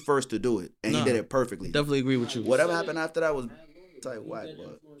very first to do it, and he Nah. did it perfectly. Definitely agree with you. Whatever happened after that was tight whack,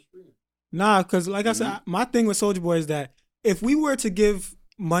 but. Nah, because like I said, my thing with Soulja Boy is that if we were to give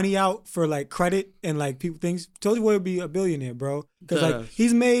money out for like credit and like people things, Soulja Boy would be a billionaire, bro. Because like Deadass.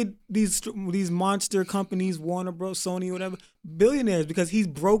 he's made these monster companies, Warner Bros, Sony, whatever, billionaires because he's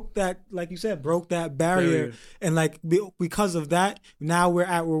broke that, like you said, broke that barrier, and like because of that, now we're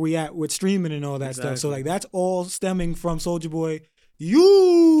at where we at with streaming and all that stuff. So Exactly. like that's all stemming from Soulja Boy.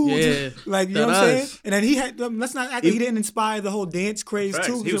 You Yeah, like you know what I'm that saying, is. and then he had. Let's not act like he didn't inspire the whole dance craze Facts.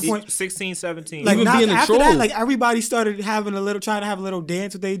 too. He To was the point, 16, 17. like was not, being a after that, troll. like everybody started having trying to have a little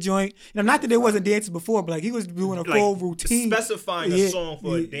dance with their joint. Not that there wasn't dances before, but like he was doing a Like, full routine, specifying a song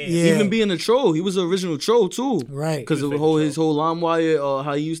for a dance. Yeah. Even being a troll, he was an original troll too. Right. Because of He was his whole LimeWire,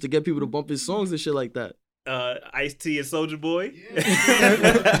 how he used to get people to bump his songs and shit like that. Ice-T and Soulja Boy.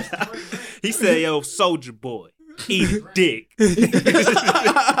 He said, "Yo, Soulja Boy, eat a dick." That's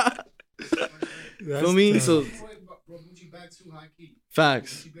Feel me? tough. So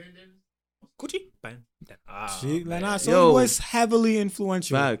facts. Gucci bang. Soulja Yo. Boy's heavily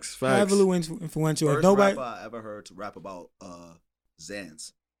influential. Facts. Heavily influential. If First nobody, rapper I ever heard to rap about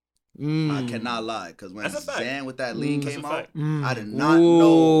Xans. Mm. I cannot lie, because when That's a fact. Xan with that lean That's came a out, fact. I did not Ooh.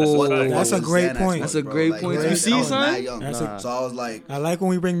 know That's a what the fact. fuck That's a was great Xanax point. was, That's a bro. great Like, point. I You was see, mad son? young. That's a- So I was like, I like when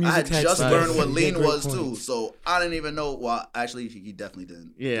we bring I music had heads just together. learned what You lean get great was too, points. so I didn't even know. Well, actually, he definitely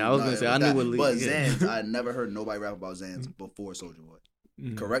didn't. Yeah, I was gonna say, I knew what lean- But yeah. Xans, I never heard nobody rap about Xans before Soulja Boy.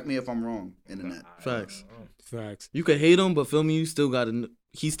 Correct me if I'm wrong, internet. Facts. Facts. You could hate him, but feel me, you still gotta.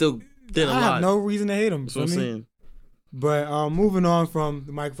 He still did a I lot. have no reason to hate him. That's what I'm feel me? saying. But moving on from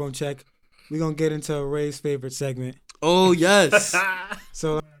the microphone check, we're gonna get into Ray's favorite segment. Oh yes.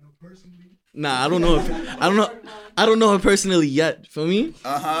 So Nah, I don't know. I don't know her personally yet. Feel me?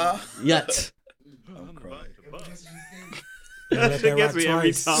 Uh huh. Yet. That shit gets me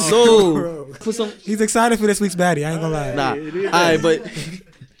every twice. time. So for some, He's excited for this week's baddie. I ain't gonna lie. nah, alright, but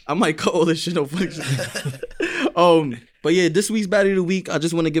I might cut all this shit off. But yeah, this week's baddie of the week, I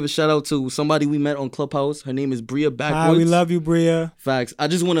just want to give a shout out to somebody we met on Clubhouse. Her name is Bria Backwoods. Hi, we love you, Bria. Facts. I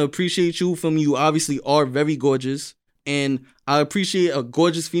just want to appreciate you. From you obviously are very gorgeous, and I appreciate a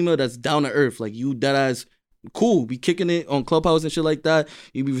gorgeous female that's down to earth. Like you, that ass cool. Be kicking it on Clubhouse and shit like that.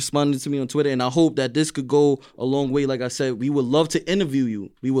 You be responding to me on Twitter, and I hope that this could go a long way. Like I said, we would love to interview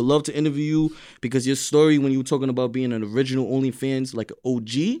you. We would love to interview you because your story when you were talking about being an original OnlyFans, like an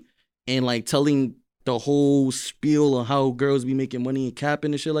OG, and like telling the whole spiel on how girls be making money and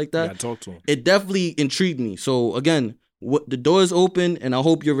capping and shit like that. Yeah, talk to him. It definitely intrigued me. So again, the door is open, and I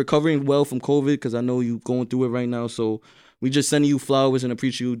hope you're recovering well from COVID because I know you're going through it right now. So we just sending you flowers and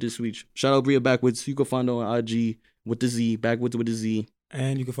appreciate you this week. Shout out Bria Backwoods. You can find her on IG with the Z, Backwoods with the Z.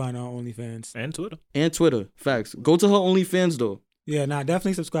 And you can find her on OnlyFans. And Twitter. Facts. Go to her OnlyFans though. Yeah, nah,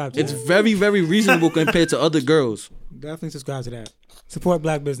 definitely subscribe to It's that. very, very reasonable compared to other girls. Definitely subscribe to that. Support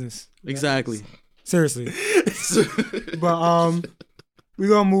black business. Exactly. Seriously. But we're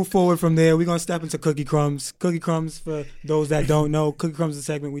gonna move forward from there. We're gonna step into Cookie Crumbs. Cookie Crumbs, for those that don't know, Cookie Crumbs is a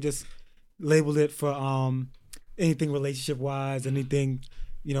segment. We just labeled it for anything relationship wise, anything,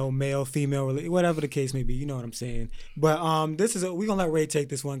 male, female, whatever the case may be. You know what I'm saying. But we're gonna let Ray take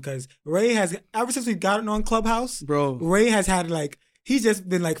this one because Ray has, ever since we've gotten on Clubhouse, Bro. Ray has had he's just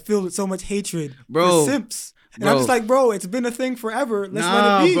been filled with so much hatred Bro. for simps. And Bro. I'm just like, bro, it's been a thing forever. Let's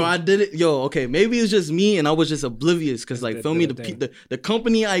Nah, let it be. bro, I did it. Yo, okay, maybe it's just me and I was just oblivious because, feel me, the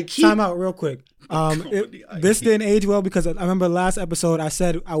company I keep. Time out real quick. This didn't age well because I remember last episode I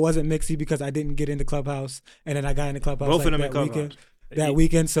said I wasn't mixy because I didn't get into Clubhouse, and then I got into Clubhouse Both of them that in Clubhouse. weekend. That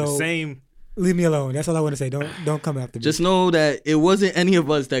weekend, so Same. leave me alone. That's all I want to say. Don't come after me. Just know that it wasn't any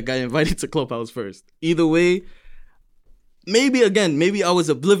of us that got invited to Clubhouse first. Either way, maybe I was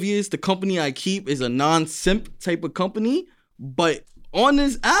oblivious. The company I keep is a non-simp type of company. But on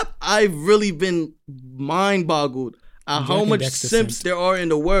this app, I've really been mind-boggled at how much Dexter simps simped. there are in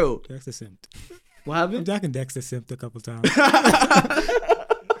the world. Dexter simped. What happened? Jack and Dexter simped a couple times.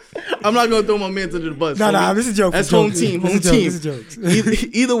 I'm not going to throw my man to the bus. No, homie. this is a joke. That's It's a joke. home team. This Home is a joke. team. This is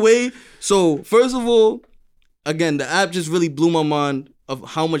jokes. Either way, so first of all, again, the app just really blew my mind of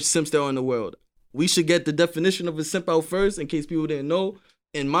how much simps there are in the world. We should get the definition of a simp out first in case people didn't know.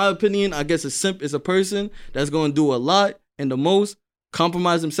 In my opinion, I guess a simp is a person that's going to do a lot and the most,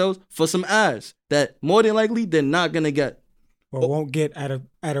 compromise themselves for some ass that more than likely they're not going to get. Or won't get at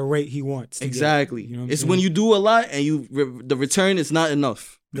a rate he wants. to Exactly. get. You know what I'm It's saying? when you do a lot and the return is not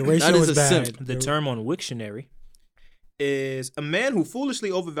enough. The ratio that is is a bad. simp. The term on Wiktionary is a man who foolishly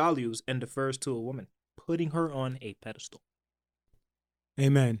overvalues and defers to a woman, putting her on a pedestal.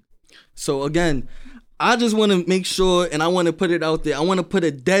 Amen. So again, I just want to make sure, and I want to put it out there. I want to put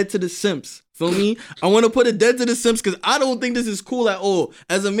a dead to the simps. Feel me? I want to put a dead to the simps because I don't think this is cool at all.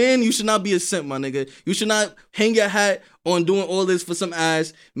 As a man, you should not be a simp, my nigga. You should not hang your hat on doing all this for some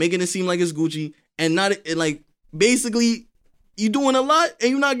ass, making it seem like it's Gucci, and not basically you doing a lot and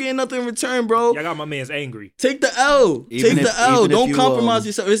you're not getting nothing in return, bro. Y'all got my man's angry. Take the L. Even Take if- the L. even if Don't you, compromise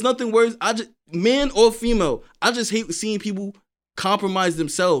yourself. It's nothing worse. Man or female, I just hate seeing people compromise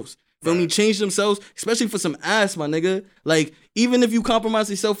themselves. Feel me? Change themselves, especially for some ass, my nigga. Like, even if you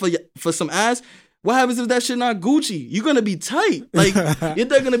compromise yourself for some ass, what happens if that shit not Gucci? You're gonna be tight. Like, you're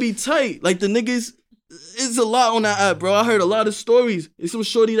not gonna be tight. Like, the niggas, it's a lot on that app, bro. I heard a lot of stories. It's some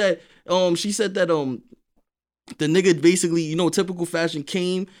shorty that, she said that, the nigga basically, typical fashion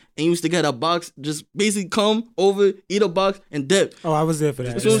came and used to get a box, just basically come over, eat a box, and dip. Oh, I was there for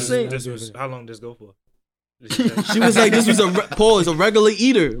that. That's what I'm saying. How long did this go for? She was like, this was a regular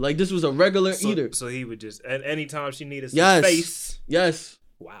eater. Like, this was a regular eater. So he would just, at any time she needed some Yes. space. Yes.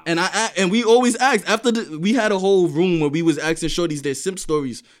 Wow. And we always asked after we had a whole room where we was asking shorties their simp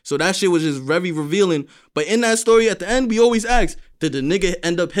stories. So that shit was just very revealing. But in that story at the end, we always asked, did the nigga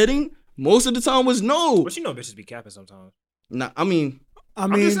end up hitting? Most of the time was no. But bitches be capping sometimes. Nah, I mean,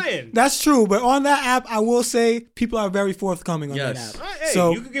 I'm just saying. That's true. But on that app, I will say people are very forthcoming on Yes. that app. Hey,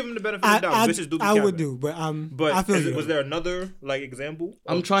 So you can give them the benefit of the doubt. Bitches do be I would capping. do, but But I feel you. was there another example?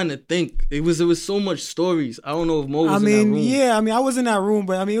 I'm trying to think. It was so much stories. I don't know if Mo was I in that mean, room. yeah. I mean, I was in that room,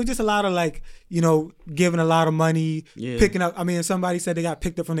 but I mean, it was just a lot of giving a lot of money, Yeah. picking up. I mean, somebody said they got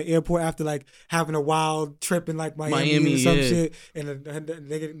picked up from the airport after having a wild trip in Miami or some yeah. shit, and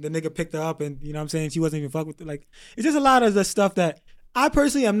the nigga picked her up, and you know what I'm saying, she wasn't even fuck with it. It's just a lot of the stuff that I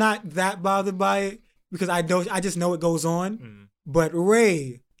personally am not that bothered by it because I just know it goes on. But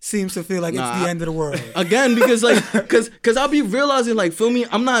Ray seems to feel like it's the end of the world. Again, because cause I'll be realizing, feel me,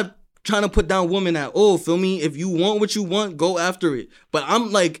 I'm not trying to put down women at all, feel me? If you want what you want, go after it. But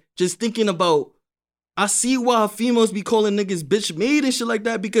I'm like just thinking about, I see why females be calling niggas bitch made and shit like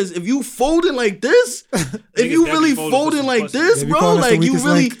that, because if you folding like this, if you really folding like this, bro, like you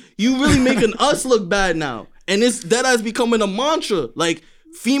really making us look bad now. And it's that has becoming a mantra. Like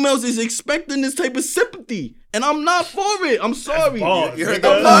females is expecting this type of sympathy. And I'm not for it. I'm sorry. You heard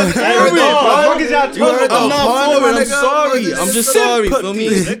I'm not for it. I'm not for it. I'm sorry. I'm just sorry. Feel me?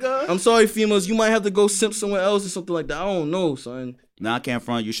 I'm sorry, females. You might have to go simp somewhere else or something like that. I don't know, son. Nah, I can't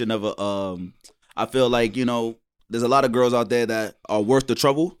front. You should never. I feel like, you know, there's a lot of girls out there that are worth the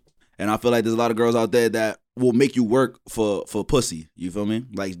trouble, and I feel like there's a lot of girls out there that will make you work for pussy. You feel me?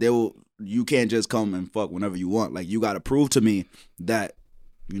 Like they will. You can't just come and fuck whenever you want. Like you got to prove to me that,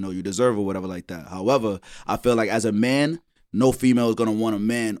 you know, you deserve or whatever like that. However, I feel like as a man, no female is gonna want a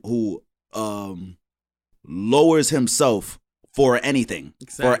man who lowers himself for anything,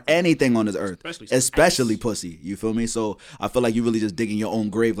 for anything on this earth, especially pussy. You feel me? So I feel like you really just digging your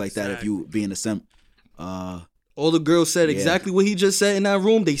own grave like that if you being a simp. All the girls said exactly what he just said in that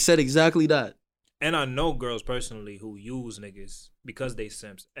room. They said exactly that. And I know girls personally who use niggas because they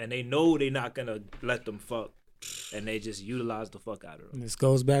simps, and they know they not gonna let them fuck, and they just utilize the fuck out of them. This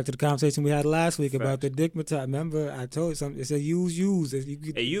goes back to the conversation we had last week about the dickmatized. Remember, I told you something. It said use.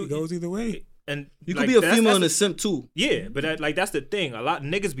 It goes either way. And you could be a female and a simp too. Yeah, but that's the thing. A lot of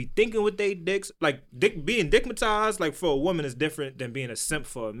niggas be thinking with they dicks. Like being dickmatized, like for a woman is different than being a simp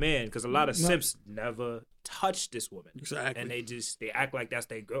for a man. Because a lot of simps never touch this woman. Exactly. And they act like that's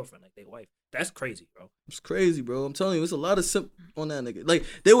their girlfriend, like their wife. That's crazy, bro. It's crazy, bro. I'm telling you, there's a lot of simp on that nigga. Like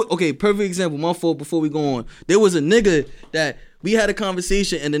perfect example. My fault. Before we go on, there was a nigga that we had a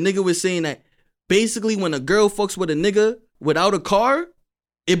conversation, and the nigga was saying that basically when a girl fucks with a nigga without a car,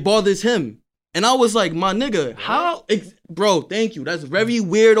 it bothers him. And I was like, my nigga, how? Bro, thank you. That's very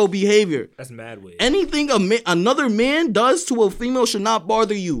weirdo behavior. That's mad weird. Anything another man does to a female should not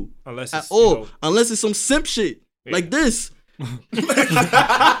bother you. Unless at all. Unless it's some simp shit. Yeah. Like this.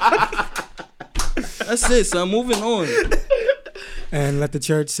 That's it, son. Moving on. And let the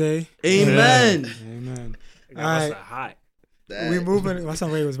church say, Amen. Amen. All right. Hot. We moving. My son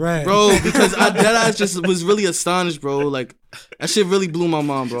Ray was right, bro, because I just was really astonished, bro. Like that shit really blew my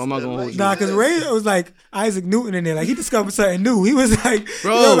mind, bro. I'm not gonna hold you. Nah, because Ray was like Isaac Newton in there. Like he discovered something new. He was like,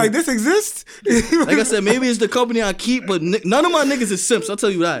 bro, like this exists. Like I said, maybe it's the company I keep, but none of my niggas is simps. I'll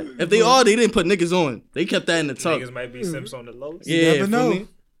tell you that. If they are, they didn't put niggas on. They kept that in the tuck. Niggas might be simps on the low. Yeah, you never know.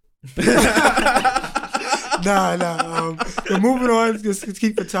 But moving on, just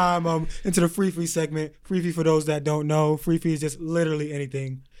keep the time into the free segment. Free for those that don't know, free is just literally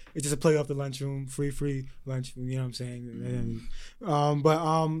anything. It's just a play off the lunchroom, free lunch. You know what I'm saying?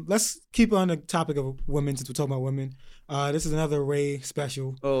 But let's keep on the topic of women since we're talking about women. This is another Ray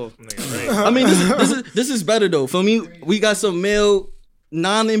special. Oh, I mean, this is better though. For me, we got some male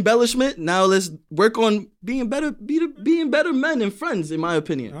non-embellishment. Now let's work on being better men and friends, in my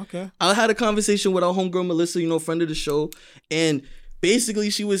opinion. Okay. I had a conversation with our homegirl Melissa, friend of the show, and basically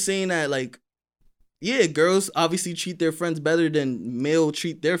she was saying that like, yeah, girls obviously treat their friends better than male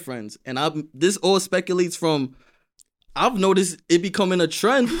treat their friends, and this all speculates from. I've noticed it becoming a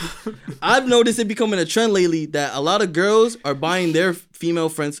trend. I've noticed it becoming a trend lately that a lot of girls are buying their female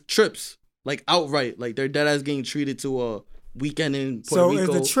friends trips, like outright, like they're dead ass getting treated to a weekend in Puerto Rico.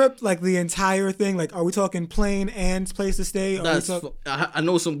 So is the trip like the entire thing? Like, are we talking plane and place to stay? I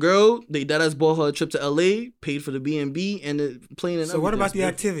know some girl, they deadass bought her a trip to LA, paid for the B&B and the plane and everything. So what about the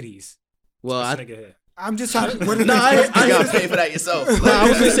activities? Well, I'm just trying to... You gotta pay for that yourself. I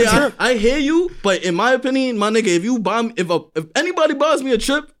was gonna say, I hear you, but in my opinion, my nigga, if anybody buys me a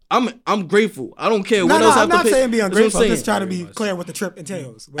trip, I'm grateful. I don't care what else I have to pay. I'm not saying be ungrateful. I'm just trying to be clear what the trip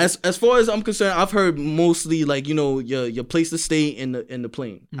entails. As far as I'm concerned, I've heard mostly like your place to stay in the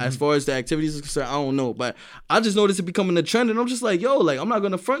plane. Mm-hmm. As far as the activities is concerned, I don't know, but I just noticed it becoming a trend, and I'm just like, yo, like I'm not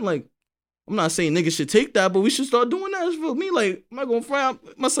gonna front. Like I'm not saying niggas should take that, but we should start doing that for me. Like I'm not gonna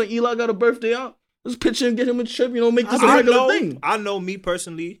front. My son Eli got a birthday out. Let's pitch in, get him a trip. Make this a regular thing. I know me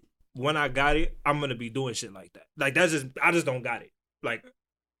personally. When I got it, I'm gonna be doing shit like that. Like I just don't got it. Like.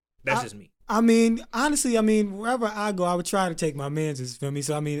 That's just me. I mean, honestly, wherever I go, I would try to take my man's, feel me?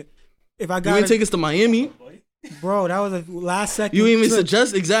 So, if I got... You didn't take us to Miami? Bro, that was a last second You even trip.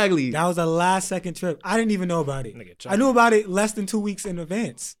 Suggest? Exactly. That was a last second trip. I didn't even know about it. I knew about it less than 2 weeks in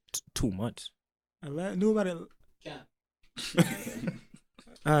advance. 2 months. I knew about it... Yeah.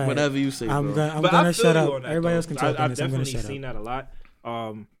 All right. Whatever you say, I'm bro. gonna shut up. Everybody else can talk on this. I'm gonna shut up. I've definitely seen that a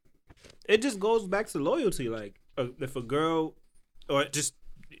lot. It just goes back to loyalty. Like, if a girl... Or just...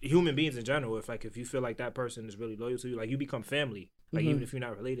 human beings in general, if you feel like that person is really loyal to you, like you become family. like even if you're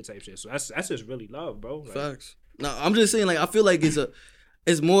not related type shit. So that's just really love, bro. Like, Facts. No, I'm just saying, like, I feel like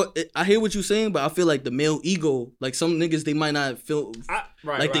it's more. I hear what you're saying, but I feel like the male ego, like some niggas, they might not feel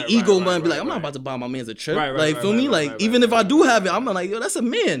the ego might be like, I'm not about to buy my man's a trip. Feel me? Like, even if I do have it, I'm like, yo, that's a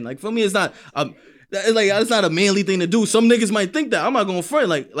man. Like, for me, it's not. It's not a manly thing to do. Some niggas might think that. I'm not gonna front.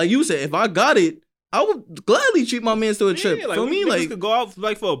 Like you said, if I got it, I would gladly treat my man to a trip. Like, for me, like, could go out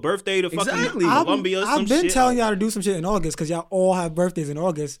like for a birthday to fucking Columbia or some I've been shit. telling y'all to do some shit in August because y'all all have birthdays in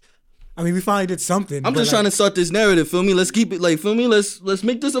August. I mean, we finally did something. I'm just trying to start this narrative. Feel me? Let's keep it like. Feel me? Let's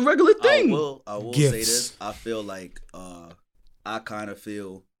make this a regular thing. I will say this. I feel like I kind of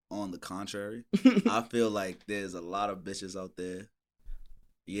feel on the contrary. I feel like there's a lot of bitches out there.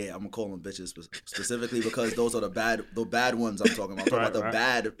 Yeah, I'm gonna call them bitches specifically because those are the bad ones I'm talking about. I'm talking about the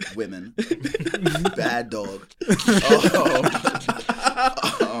bad women, bad dog.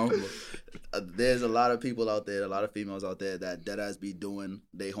 There's a lot of people out there, a lot of females out there that deadass be doing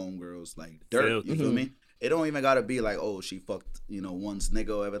they homegirls like dirt. You feel me? It don't even gotta be like, oh, she fucked, one's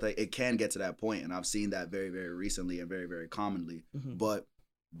nigga or everything. It can get to that point, and I've seen that very, very recently and very, very commonly. But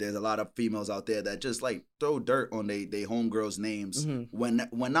there's a lot of females out there that just like throw dirt on they homegirls' names when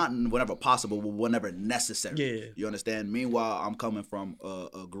not whenever possible, but whenever necessary. Yeah. You understand? Meanwhile, I'm coming from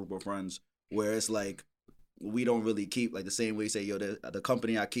a group of friends where it's like we don't really keep like the same way you say, yo, the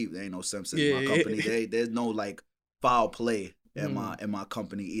company I keep, there ain't no Simpsons in my company. There's no like foul play in my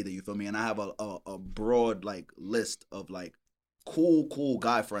company either. You feel me? And I have a broad like list of like cool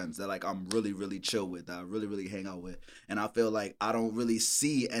guy friends that like I'm really, really chill with, that I really, really hang out with. And I feel like I don't really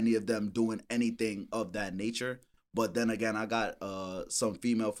see any of them doing anything of that nature. But then again, I got some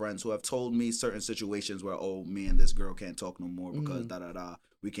female friends who have told me certain situations where, oh, me and this girl can't talk no more because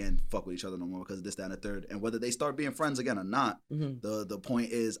we can't fuck with each other no more because of this, that, and the third. And whether they start being friends again or not, the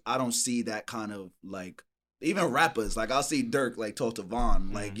point is I don't see that kind of like, even rappers, like I'll see Dirk like talk to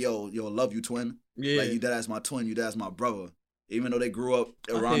Vaughn, like, yo, love you, twin. Yeah. Like, you dead as my twin, you dead as my brother. Even though they grew up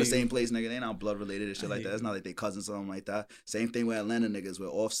around the same place, nigga, they not blood related and shit like that. It's not like they cousins or something like that. Same thing with Atlanta niggas with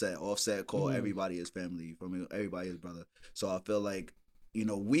Offset. Offset call everybody his family. For me, everybody his brother. So I feel like,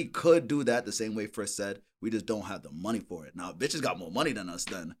 we could do that the same way Frisk said. We just don't have the money for it. Now, bitches got more money than us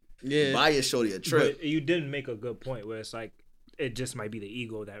then. Yeah. Buy your shorty a trip. But you didn't make a good point where it's like, it just might be the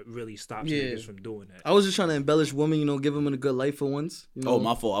ego that really stops niggas from doing that. I was just trying to embellish women, give them a good life for once. Oh,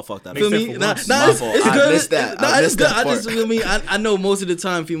 my fault. I fucked that up. Feel me? My fault. I missed that. It's good. I just feel me. I know most of the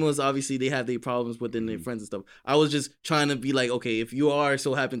time females obviously they have their problems within their friends and stuff. I was just trying to be like, okay, if you are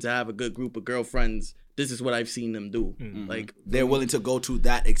so happen to have a good group of girlfriends, this is what I've seen them do. Like they're willing to go to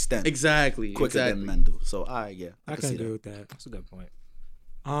that extent. Exactly. Quicker than men do. So I can agree with that. That's a good point.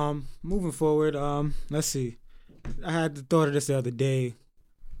 Moving forward, let's see. I had the thought of this the other day.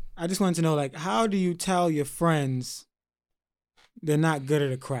 I just wanted to know, like, how do you tell your friends they're not good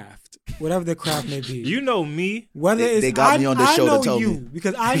at a craft, whatever the craft may be? You know me. Whether they got me on the show to tell you, me.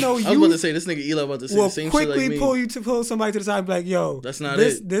 Because I know you. I was about to say this nigga Eli about to say the same shit like me. Quickly pull somebody to the side and be like, yo, that's not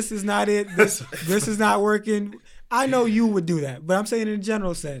it. This is not it. This is not working. I know you would do that, but I'm saying in a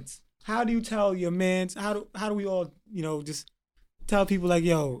general sense. How do you tell your mans? How do we all, just tell people like,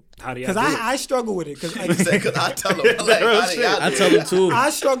 yo, because I struggle with it. Because I tell them, I tell them too. I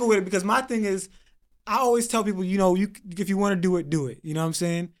struggle with it because my thing is, I always tell people, if you want to do it. You know what I'm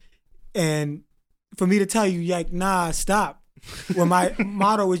saying? And for me to tell you, like, nah, stop. Well, my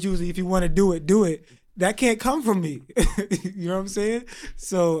motto is usually, if you want to do it. That can't come from me. You know what I'm saying?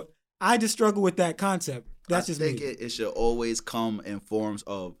 So I just struggle with that concept. That's just me. I think it should always come in forms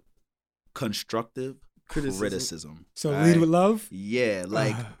of constructive criticism. So lead with love? Yeah,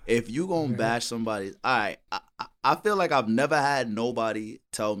 like if you gonna bash somebody, I feel like I've never had nobody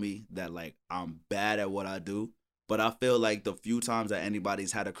tell me that like I'm bad at what I do, but I feel like the few times that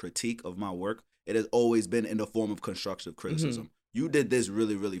anybody's had a critique of my work, it has always been in the form of constructive criticism. You did this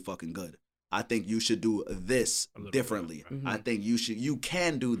really, really fucking good. I think you should do this differently. I think you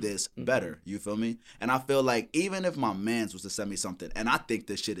can do this better. You feel me? And I feel like even if my mans was to send me something and I think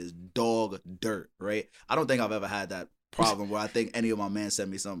this shit is dog dirt, right? I don't think I've ever had that problem where I think any of my mans send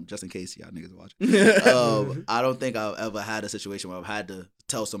me something, just in case y'all niggas are watching. I don't think I've ever had a situation where I've had to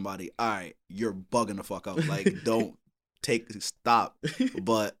tell somebody, all right, you're bugging the fuck out. Like, don't stop.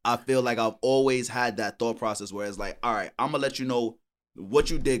 But I feel like I've always had that thought process where it's like, all right, I'm gonna let you know what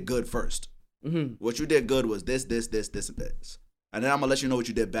you did good first. What you did good was this, and this. And then I'm going to let you know what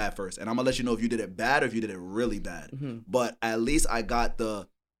you did bad first. And I'm going to let you know if you did it bad or if you did it really bad. But at least I got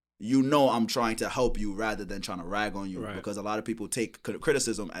I'm trying to help you rather than trying to rag on you. Right. Because a lot of people take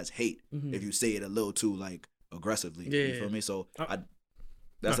criticism as hate if you say it a little too, like, aggressively. Yeah. You feel me? So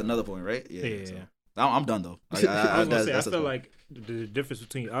that's another point, right? Yeah. I'm done though. I was gonna say, I feel like the difference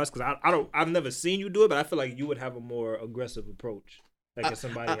between us, because I've never seen you do it, but I feel like you would have a more aggressive approach. Like if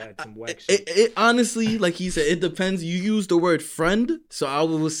somebody had some whack shit. It honestly, like he said, it depends. You use the word friend, so I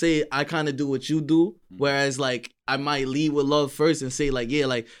will say I kind of do what you do. Whereas like I might lead with love first and say like, yeah,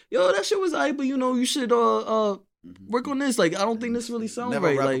 like yo, that shit was alright, but you know you should work on this. Like I don't think this really sounds Never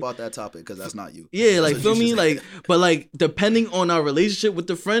right. rap like, about that topic because that's not you. Yeah, That's like what feel you me, should say. like but like depending on our relationship with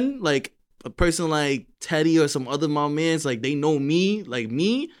the friend, like a person like Teddy or some other my mans, like they know me, like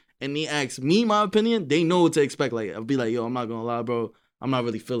me, and they ask me my opinion, they know what to expect. Like I'll be like, yo, I'm not gonna lie, bro. I'm not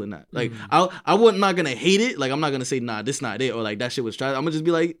really feeling that. Like I would not gonna hate it. Like I'm not gonna say nah, this not it, or like that shit was trash. I'm gonna just be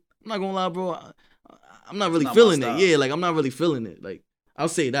like, I'm not gonna lie, bro. I'm not really not feeling my it. style. Yeah, like I'm not really feeling it. Like I'll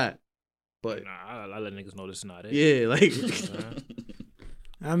say that. But Nah, I let niggas know this is not it. yeah, like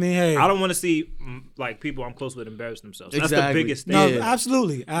I mean, hey. I don't want to see like people I'm close with embarrass themselves. That's the Exactly. biggest thing. No, Yeah.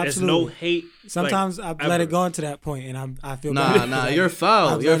 absolutely. There's no hate. Sometimes like, I let ever. it go into that point, and I feel nah, bad. nah, Like, you're foul.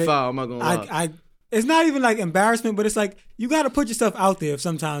 I've You're let it- foul. I'm not gonna lie. I it's not even like embarrassment, but it's like you got to put yourself out there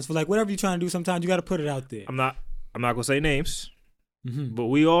sometimes for like whatever you're trying to do. Sometimes you got to put it out there. I'm not gonna say names, Mm-hmm. but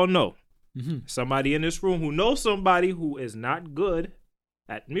we all know Mm-hmm. somebody in this room who knows somebody who is not good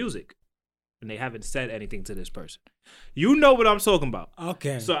at music, and they haven't said anything to this person. You know what I'm talking about.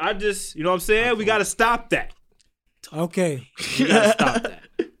 Okay. So I just, you know what I'm saying? We gotta stop that. Okay. We gotta stop that.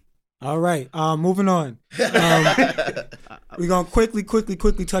 All right. Moving on. We're gonna quickly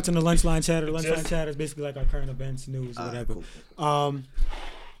touch on the lunchline chatter. The lunchline chatter is basically like our current events, news, or whatever. Cool.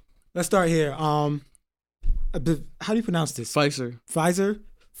 Let's start here. How do you pronounce this? Pfizer. Pfizer.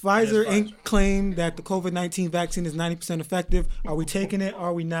 Pfizer Inc. claimed that the COVID-19 vaccine is 90% effective. Are we taking it? Or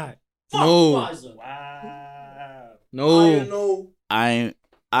are we not? No. Wow. No. I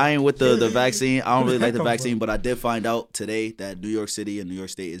ain't with the vaccine. I don't really like the vaccine, but I did find out today that New York City and New York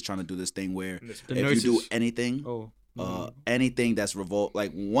State is trying to do this thing where The if nurses. you do anything, Oh. anything that's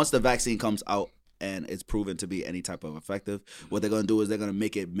like once the vaccine comes out and it's proven to be any type of effective, what they're gonna do is they're gonna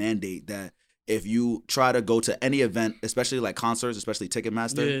make it mandate that if you try to go to any event, especially like concerts, especially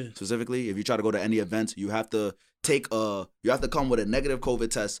Ticketmaster Yeah. specifically, if you try to go to any events, you have to come with a negative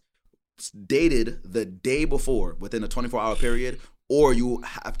COVID test dated the day before within a 24-hour period, or you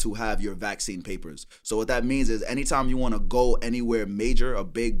have to have your vaccine papers. So what that means is anytime you want to go anywhere major, a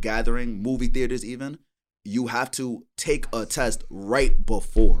big gathering, movie theaters even, you have to take a test right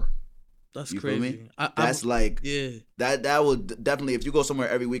before. That's You crazy. feel me? That's like yeah. that would definitely, if you go somewhere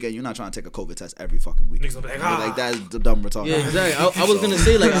every weekend, you're not trying to take a COVID test every fucking week. Niggas gonna be like, Like that's the dumb retarded. Yeah, exactly. I was gonna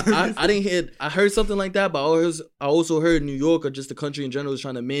say like I didn't hear. I heard something like that, but I also heard New York or just the country in general is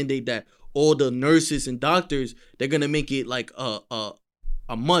trying to mandate that all the nurses and doctors, they're gonna make it like a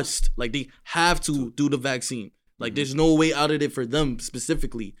must. Like they have to do the vaccine. Like there's no way out of it for them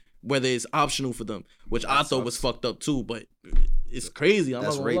specifically, whether it's optional for them, which I thought was fucked up too. But it's crazy. I'm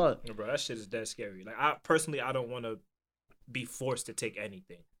That's not gonna lie. Yeah, bro, that shit is dead scary. Like I personally, I don't want to be forced to take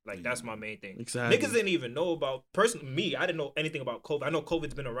anything. Like that's my main thing. Exactly. Niggas didn't even know about me. I didn't know anything about COVID. I know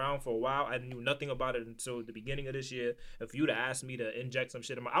COVID's been around for a while. I knew nothing about it until the beginning of this year. If you'd have asked me to inject some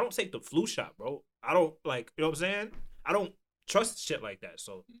shit in I don't take the flu shot, bro. I don't like. You know what I'm saying? I don't trust shit like that.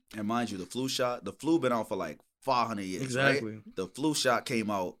 So And mind you, the flu been out for like 500 years. Exactly. Right? The flu shot came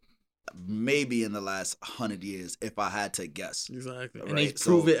out maybe in the last 100 years, if I had to guess. Exactly. And Right, they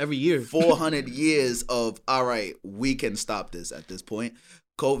prove so it every year. 400 years of, all right, we can stop this at this point.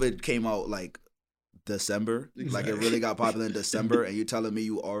 COVID came out like December. Like it really got popular in December, and you telling me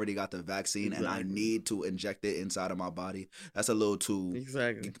you already got the vaccine and I need to inject it inside of my body. That's a little too.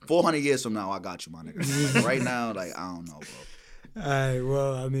 Exactly. 400 years from now, I got you, my nigga. Like, right now, like, I don't know, bro. All right.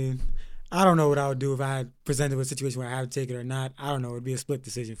 Well, I mean, I don't know what I would do if I had presented with a situation where I had to take it or not. I don't know. It'd be a split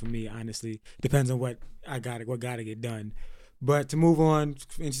decision for me, honestly. Depends on what got to get done. But to move on,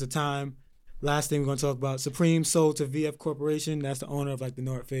 for interest of time, last thing we're going to talk about, Supreme sold to VF Corporation. That's the owner of like the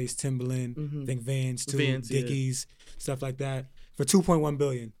North Face, Timberland, I think Vans too, Vans, yeah. Dickies, stuff like that, for $2.1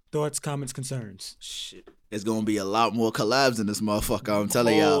 billion. Thoughts, comments, concerns? shit. It's gonna be a lot more collabs in this motherfucker. I'm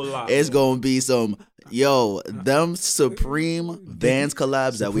telling Whole y'all, lot it's more. gonna be some them Supreme Vans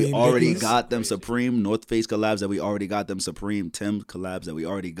collabs that we Supreme already Dickies. got, them Supreme North Face collabs that we already got, them Supreme Tim collabs that we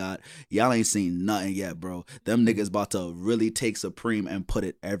already got. Y'all ain't seen nothing yet, bro. Them niggas about to really take Supreme and put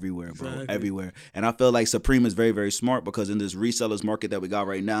it everywhere, bro, Exactly. everywhere. And I feel like Supreme is very, very smart because in this resellers market that we got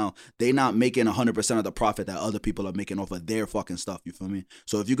right now, they not making 100% of the profit that other people are making off of their fucking stuff. You feel me?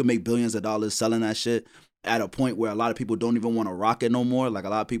 So if you can make billions of dollars selling that shit at a point where a lot of people don't even want to rock it no more, like a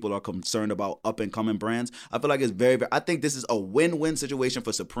lot of people are concerned about up and coming brands, I feel like it's very, very, I think this is a win-win situation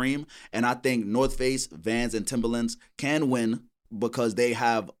for Supreme, and I think North Face, Vans, and Timberlands can win because they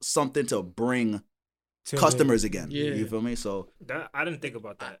have something to bring customers again. Yeah. You feel me? So That I didn't think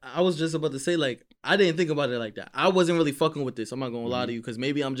about that. I was just about to say, like, I didn't think about it like that. I wasn't really fucking with this. I'm not gonna lie to you, because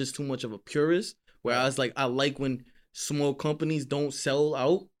maybe I'm just too much of a purist. Whereas, like, I like when small companies don't sell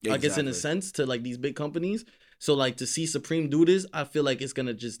out. I guess in a Exactly. sense to like these big companies. So like to see Supreme do this, I feel like it's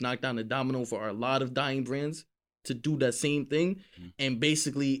gonna just knock down the domino for a lot of dying brands to do that same thing, and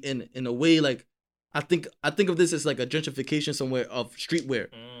basically in a way like I think of this as like a gentrification somewhere of streetwear.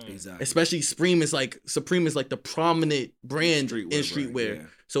 exactly. Especially Supreme is like the prominent brand in streetwear. brand, yeah.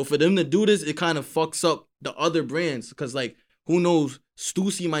 So for them to do this, it kind of fucks up the other brands because like who knows,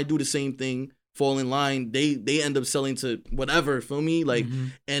 Stussy might do the same thing, fall in line. They end up selling to whatever, feel me? Like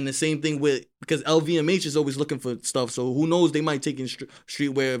and the same thing with because LVMH is always looking for stuff. So who knows, they might take in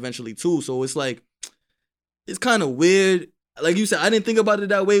streetwear eventually too. So it's like it's kind of weird. Like you said, I didn't think about it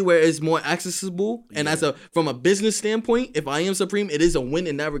that way where it's more accessible. And as from a business standpoint, if I am Supreme, it is a win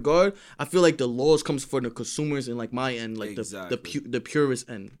in that regard. I feel like the laws comes for the consumers and like my end, like the purest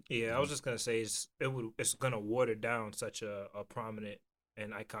end. Yeah, I was just gonna say it's gonna water down such a prominent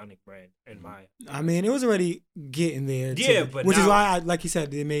and iconic brand in my. I mean, it was already getting there. Yeah, too, but which now, is why, like you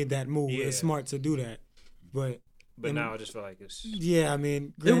said, they made that move. Yeah. It's smart to do that, but now I just feel like it's. Yeah, I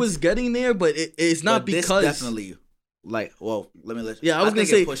mean, It was getting there, but it's not But this because definitely. Like, well, let me let. Yeah, I was gonna think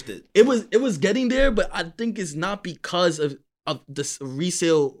say it pushed it. It was getting there, but I think it's not because of the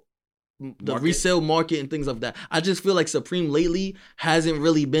resale, resale market and things of that. I just feel like Supreme lately hasn't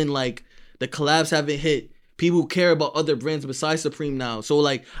really been like the collabs haven't hit. People care about other brands besides Supreme now. So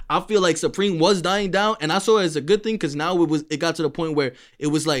like I feel like Supreme was dying down, and I saw it as a good thing because now it got to the point where it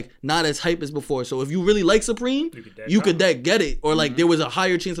was like not as hype as before. So if you really like Supreme, you could get it, or like there was a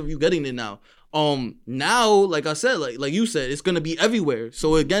higher chance of you getting it now. Now, like I said, like you said, it's gonna be everywhere.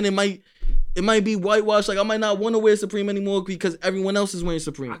 So again, it might be whitewashed. Like I might not want to wear Supreme anymore because everyone else is wearing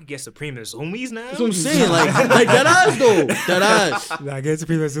Supreme. I can get Supreme as Zoomies now. That's what I'm saying. Like that ass though. That ass. I guess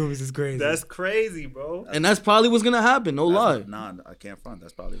Supreme as Zoomies is crazy. That's crazy, bro. And that's probably what's gonna happen. No lie. Nah, I can't front.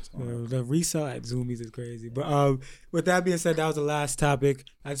 That's probably what's going on. The resale at Zoomies is crazy. But with that being said, that was the last topic.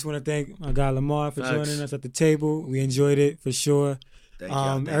 I just want to thank my guy Lamar for joining us at the table. We enjoyed it for sure. Thank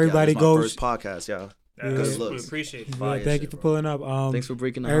y'all. Thank everybody y'all. goes. This is my first podcast, y'all. We Good looks. appreciate it. Yeah, thank you for pulling up. Thanks for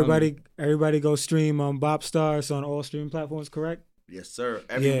breaking the Everybody go stream Bop Stars on all streaming platforms, correct? Yes, sir.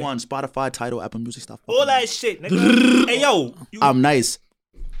 Everyone, Spotify, Tidal, Apple Music, stuff. All that shit, nigga. Hey, yo. I'm nice.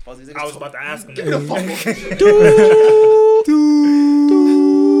 I was about to ask him.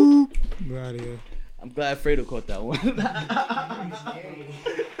 We're out of here. I'm glad Fredo caught that one.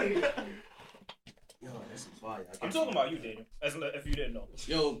 I'm talking about you, Daniel. If you didn't know.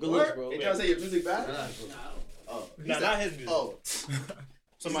 Yo, good looks, bro. Did y'all say your music bad? Oh, not his music. Oh,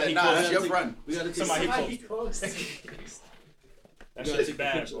 Somebody nah, that's close. your friend. We gotta take Somebody close. That shit's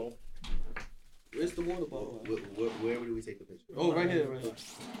bad, bro. Where's the water bottle? Where do we take the picture? Oh, right here, right here.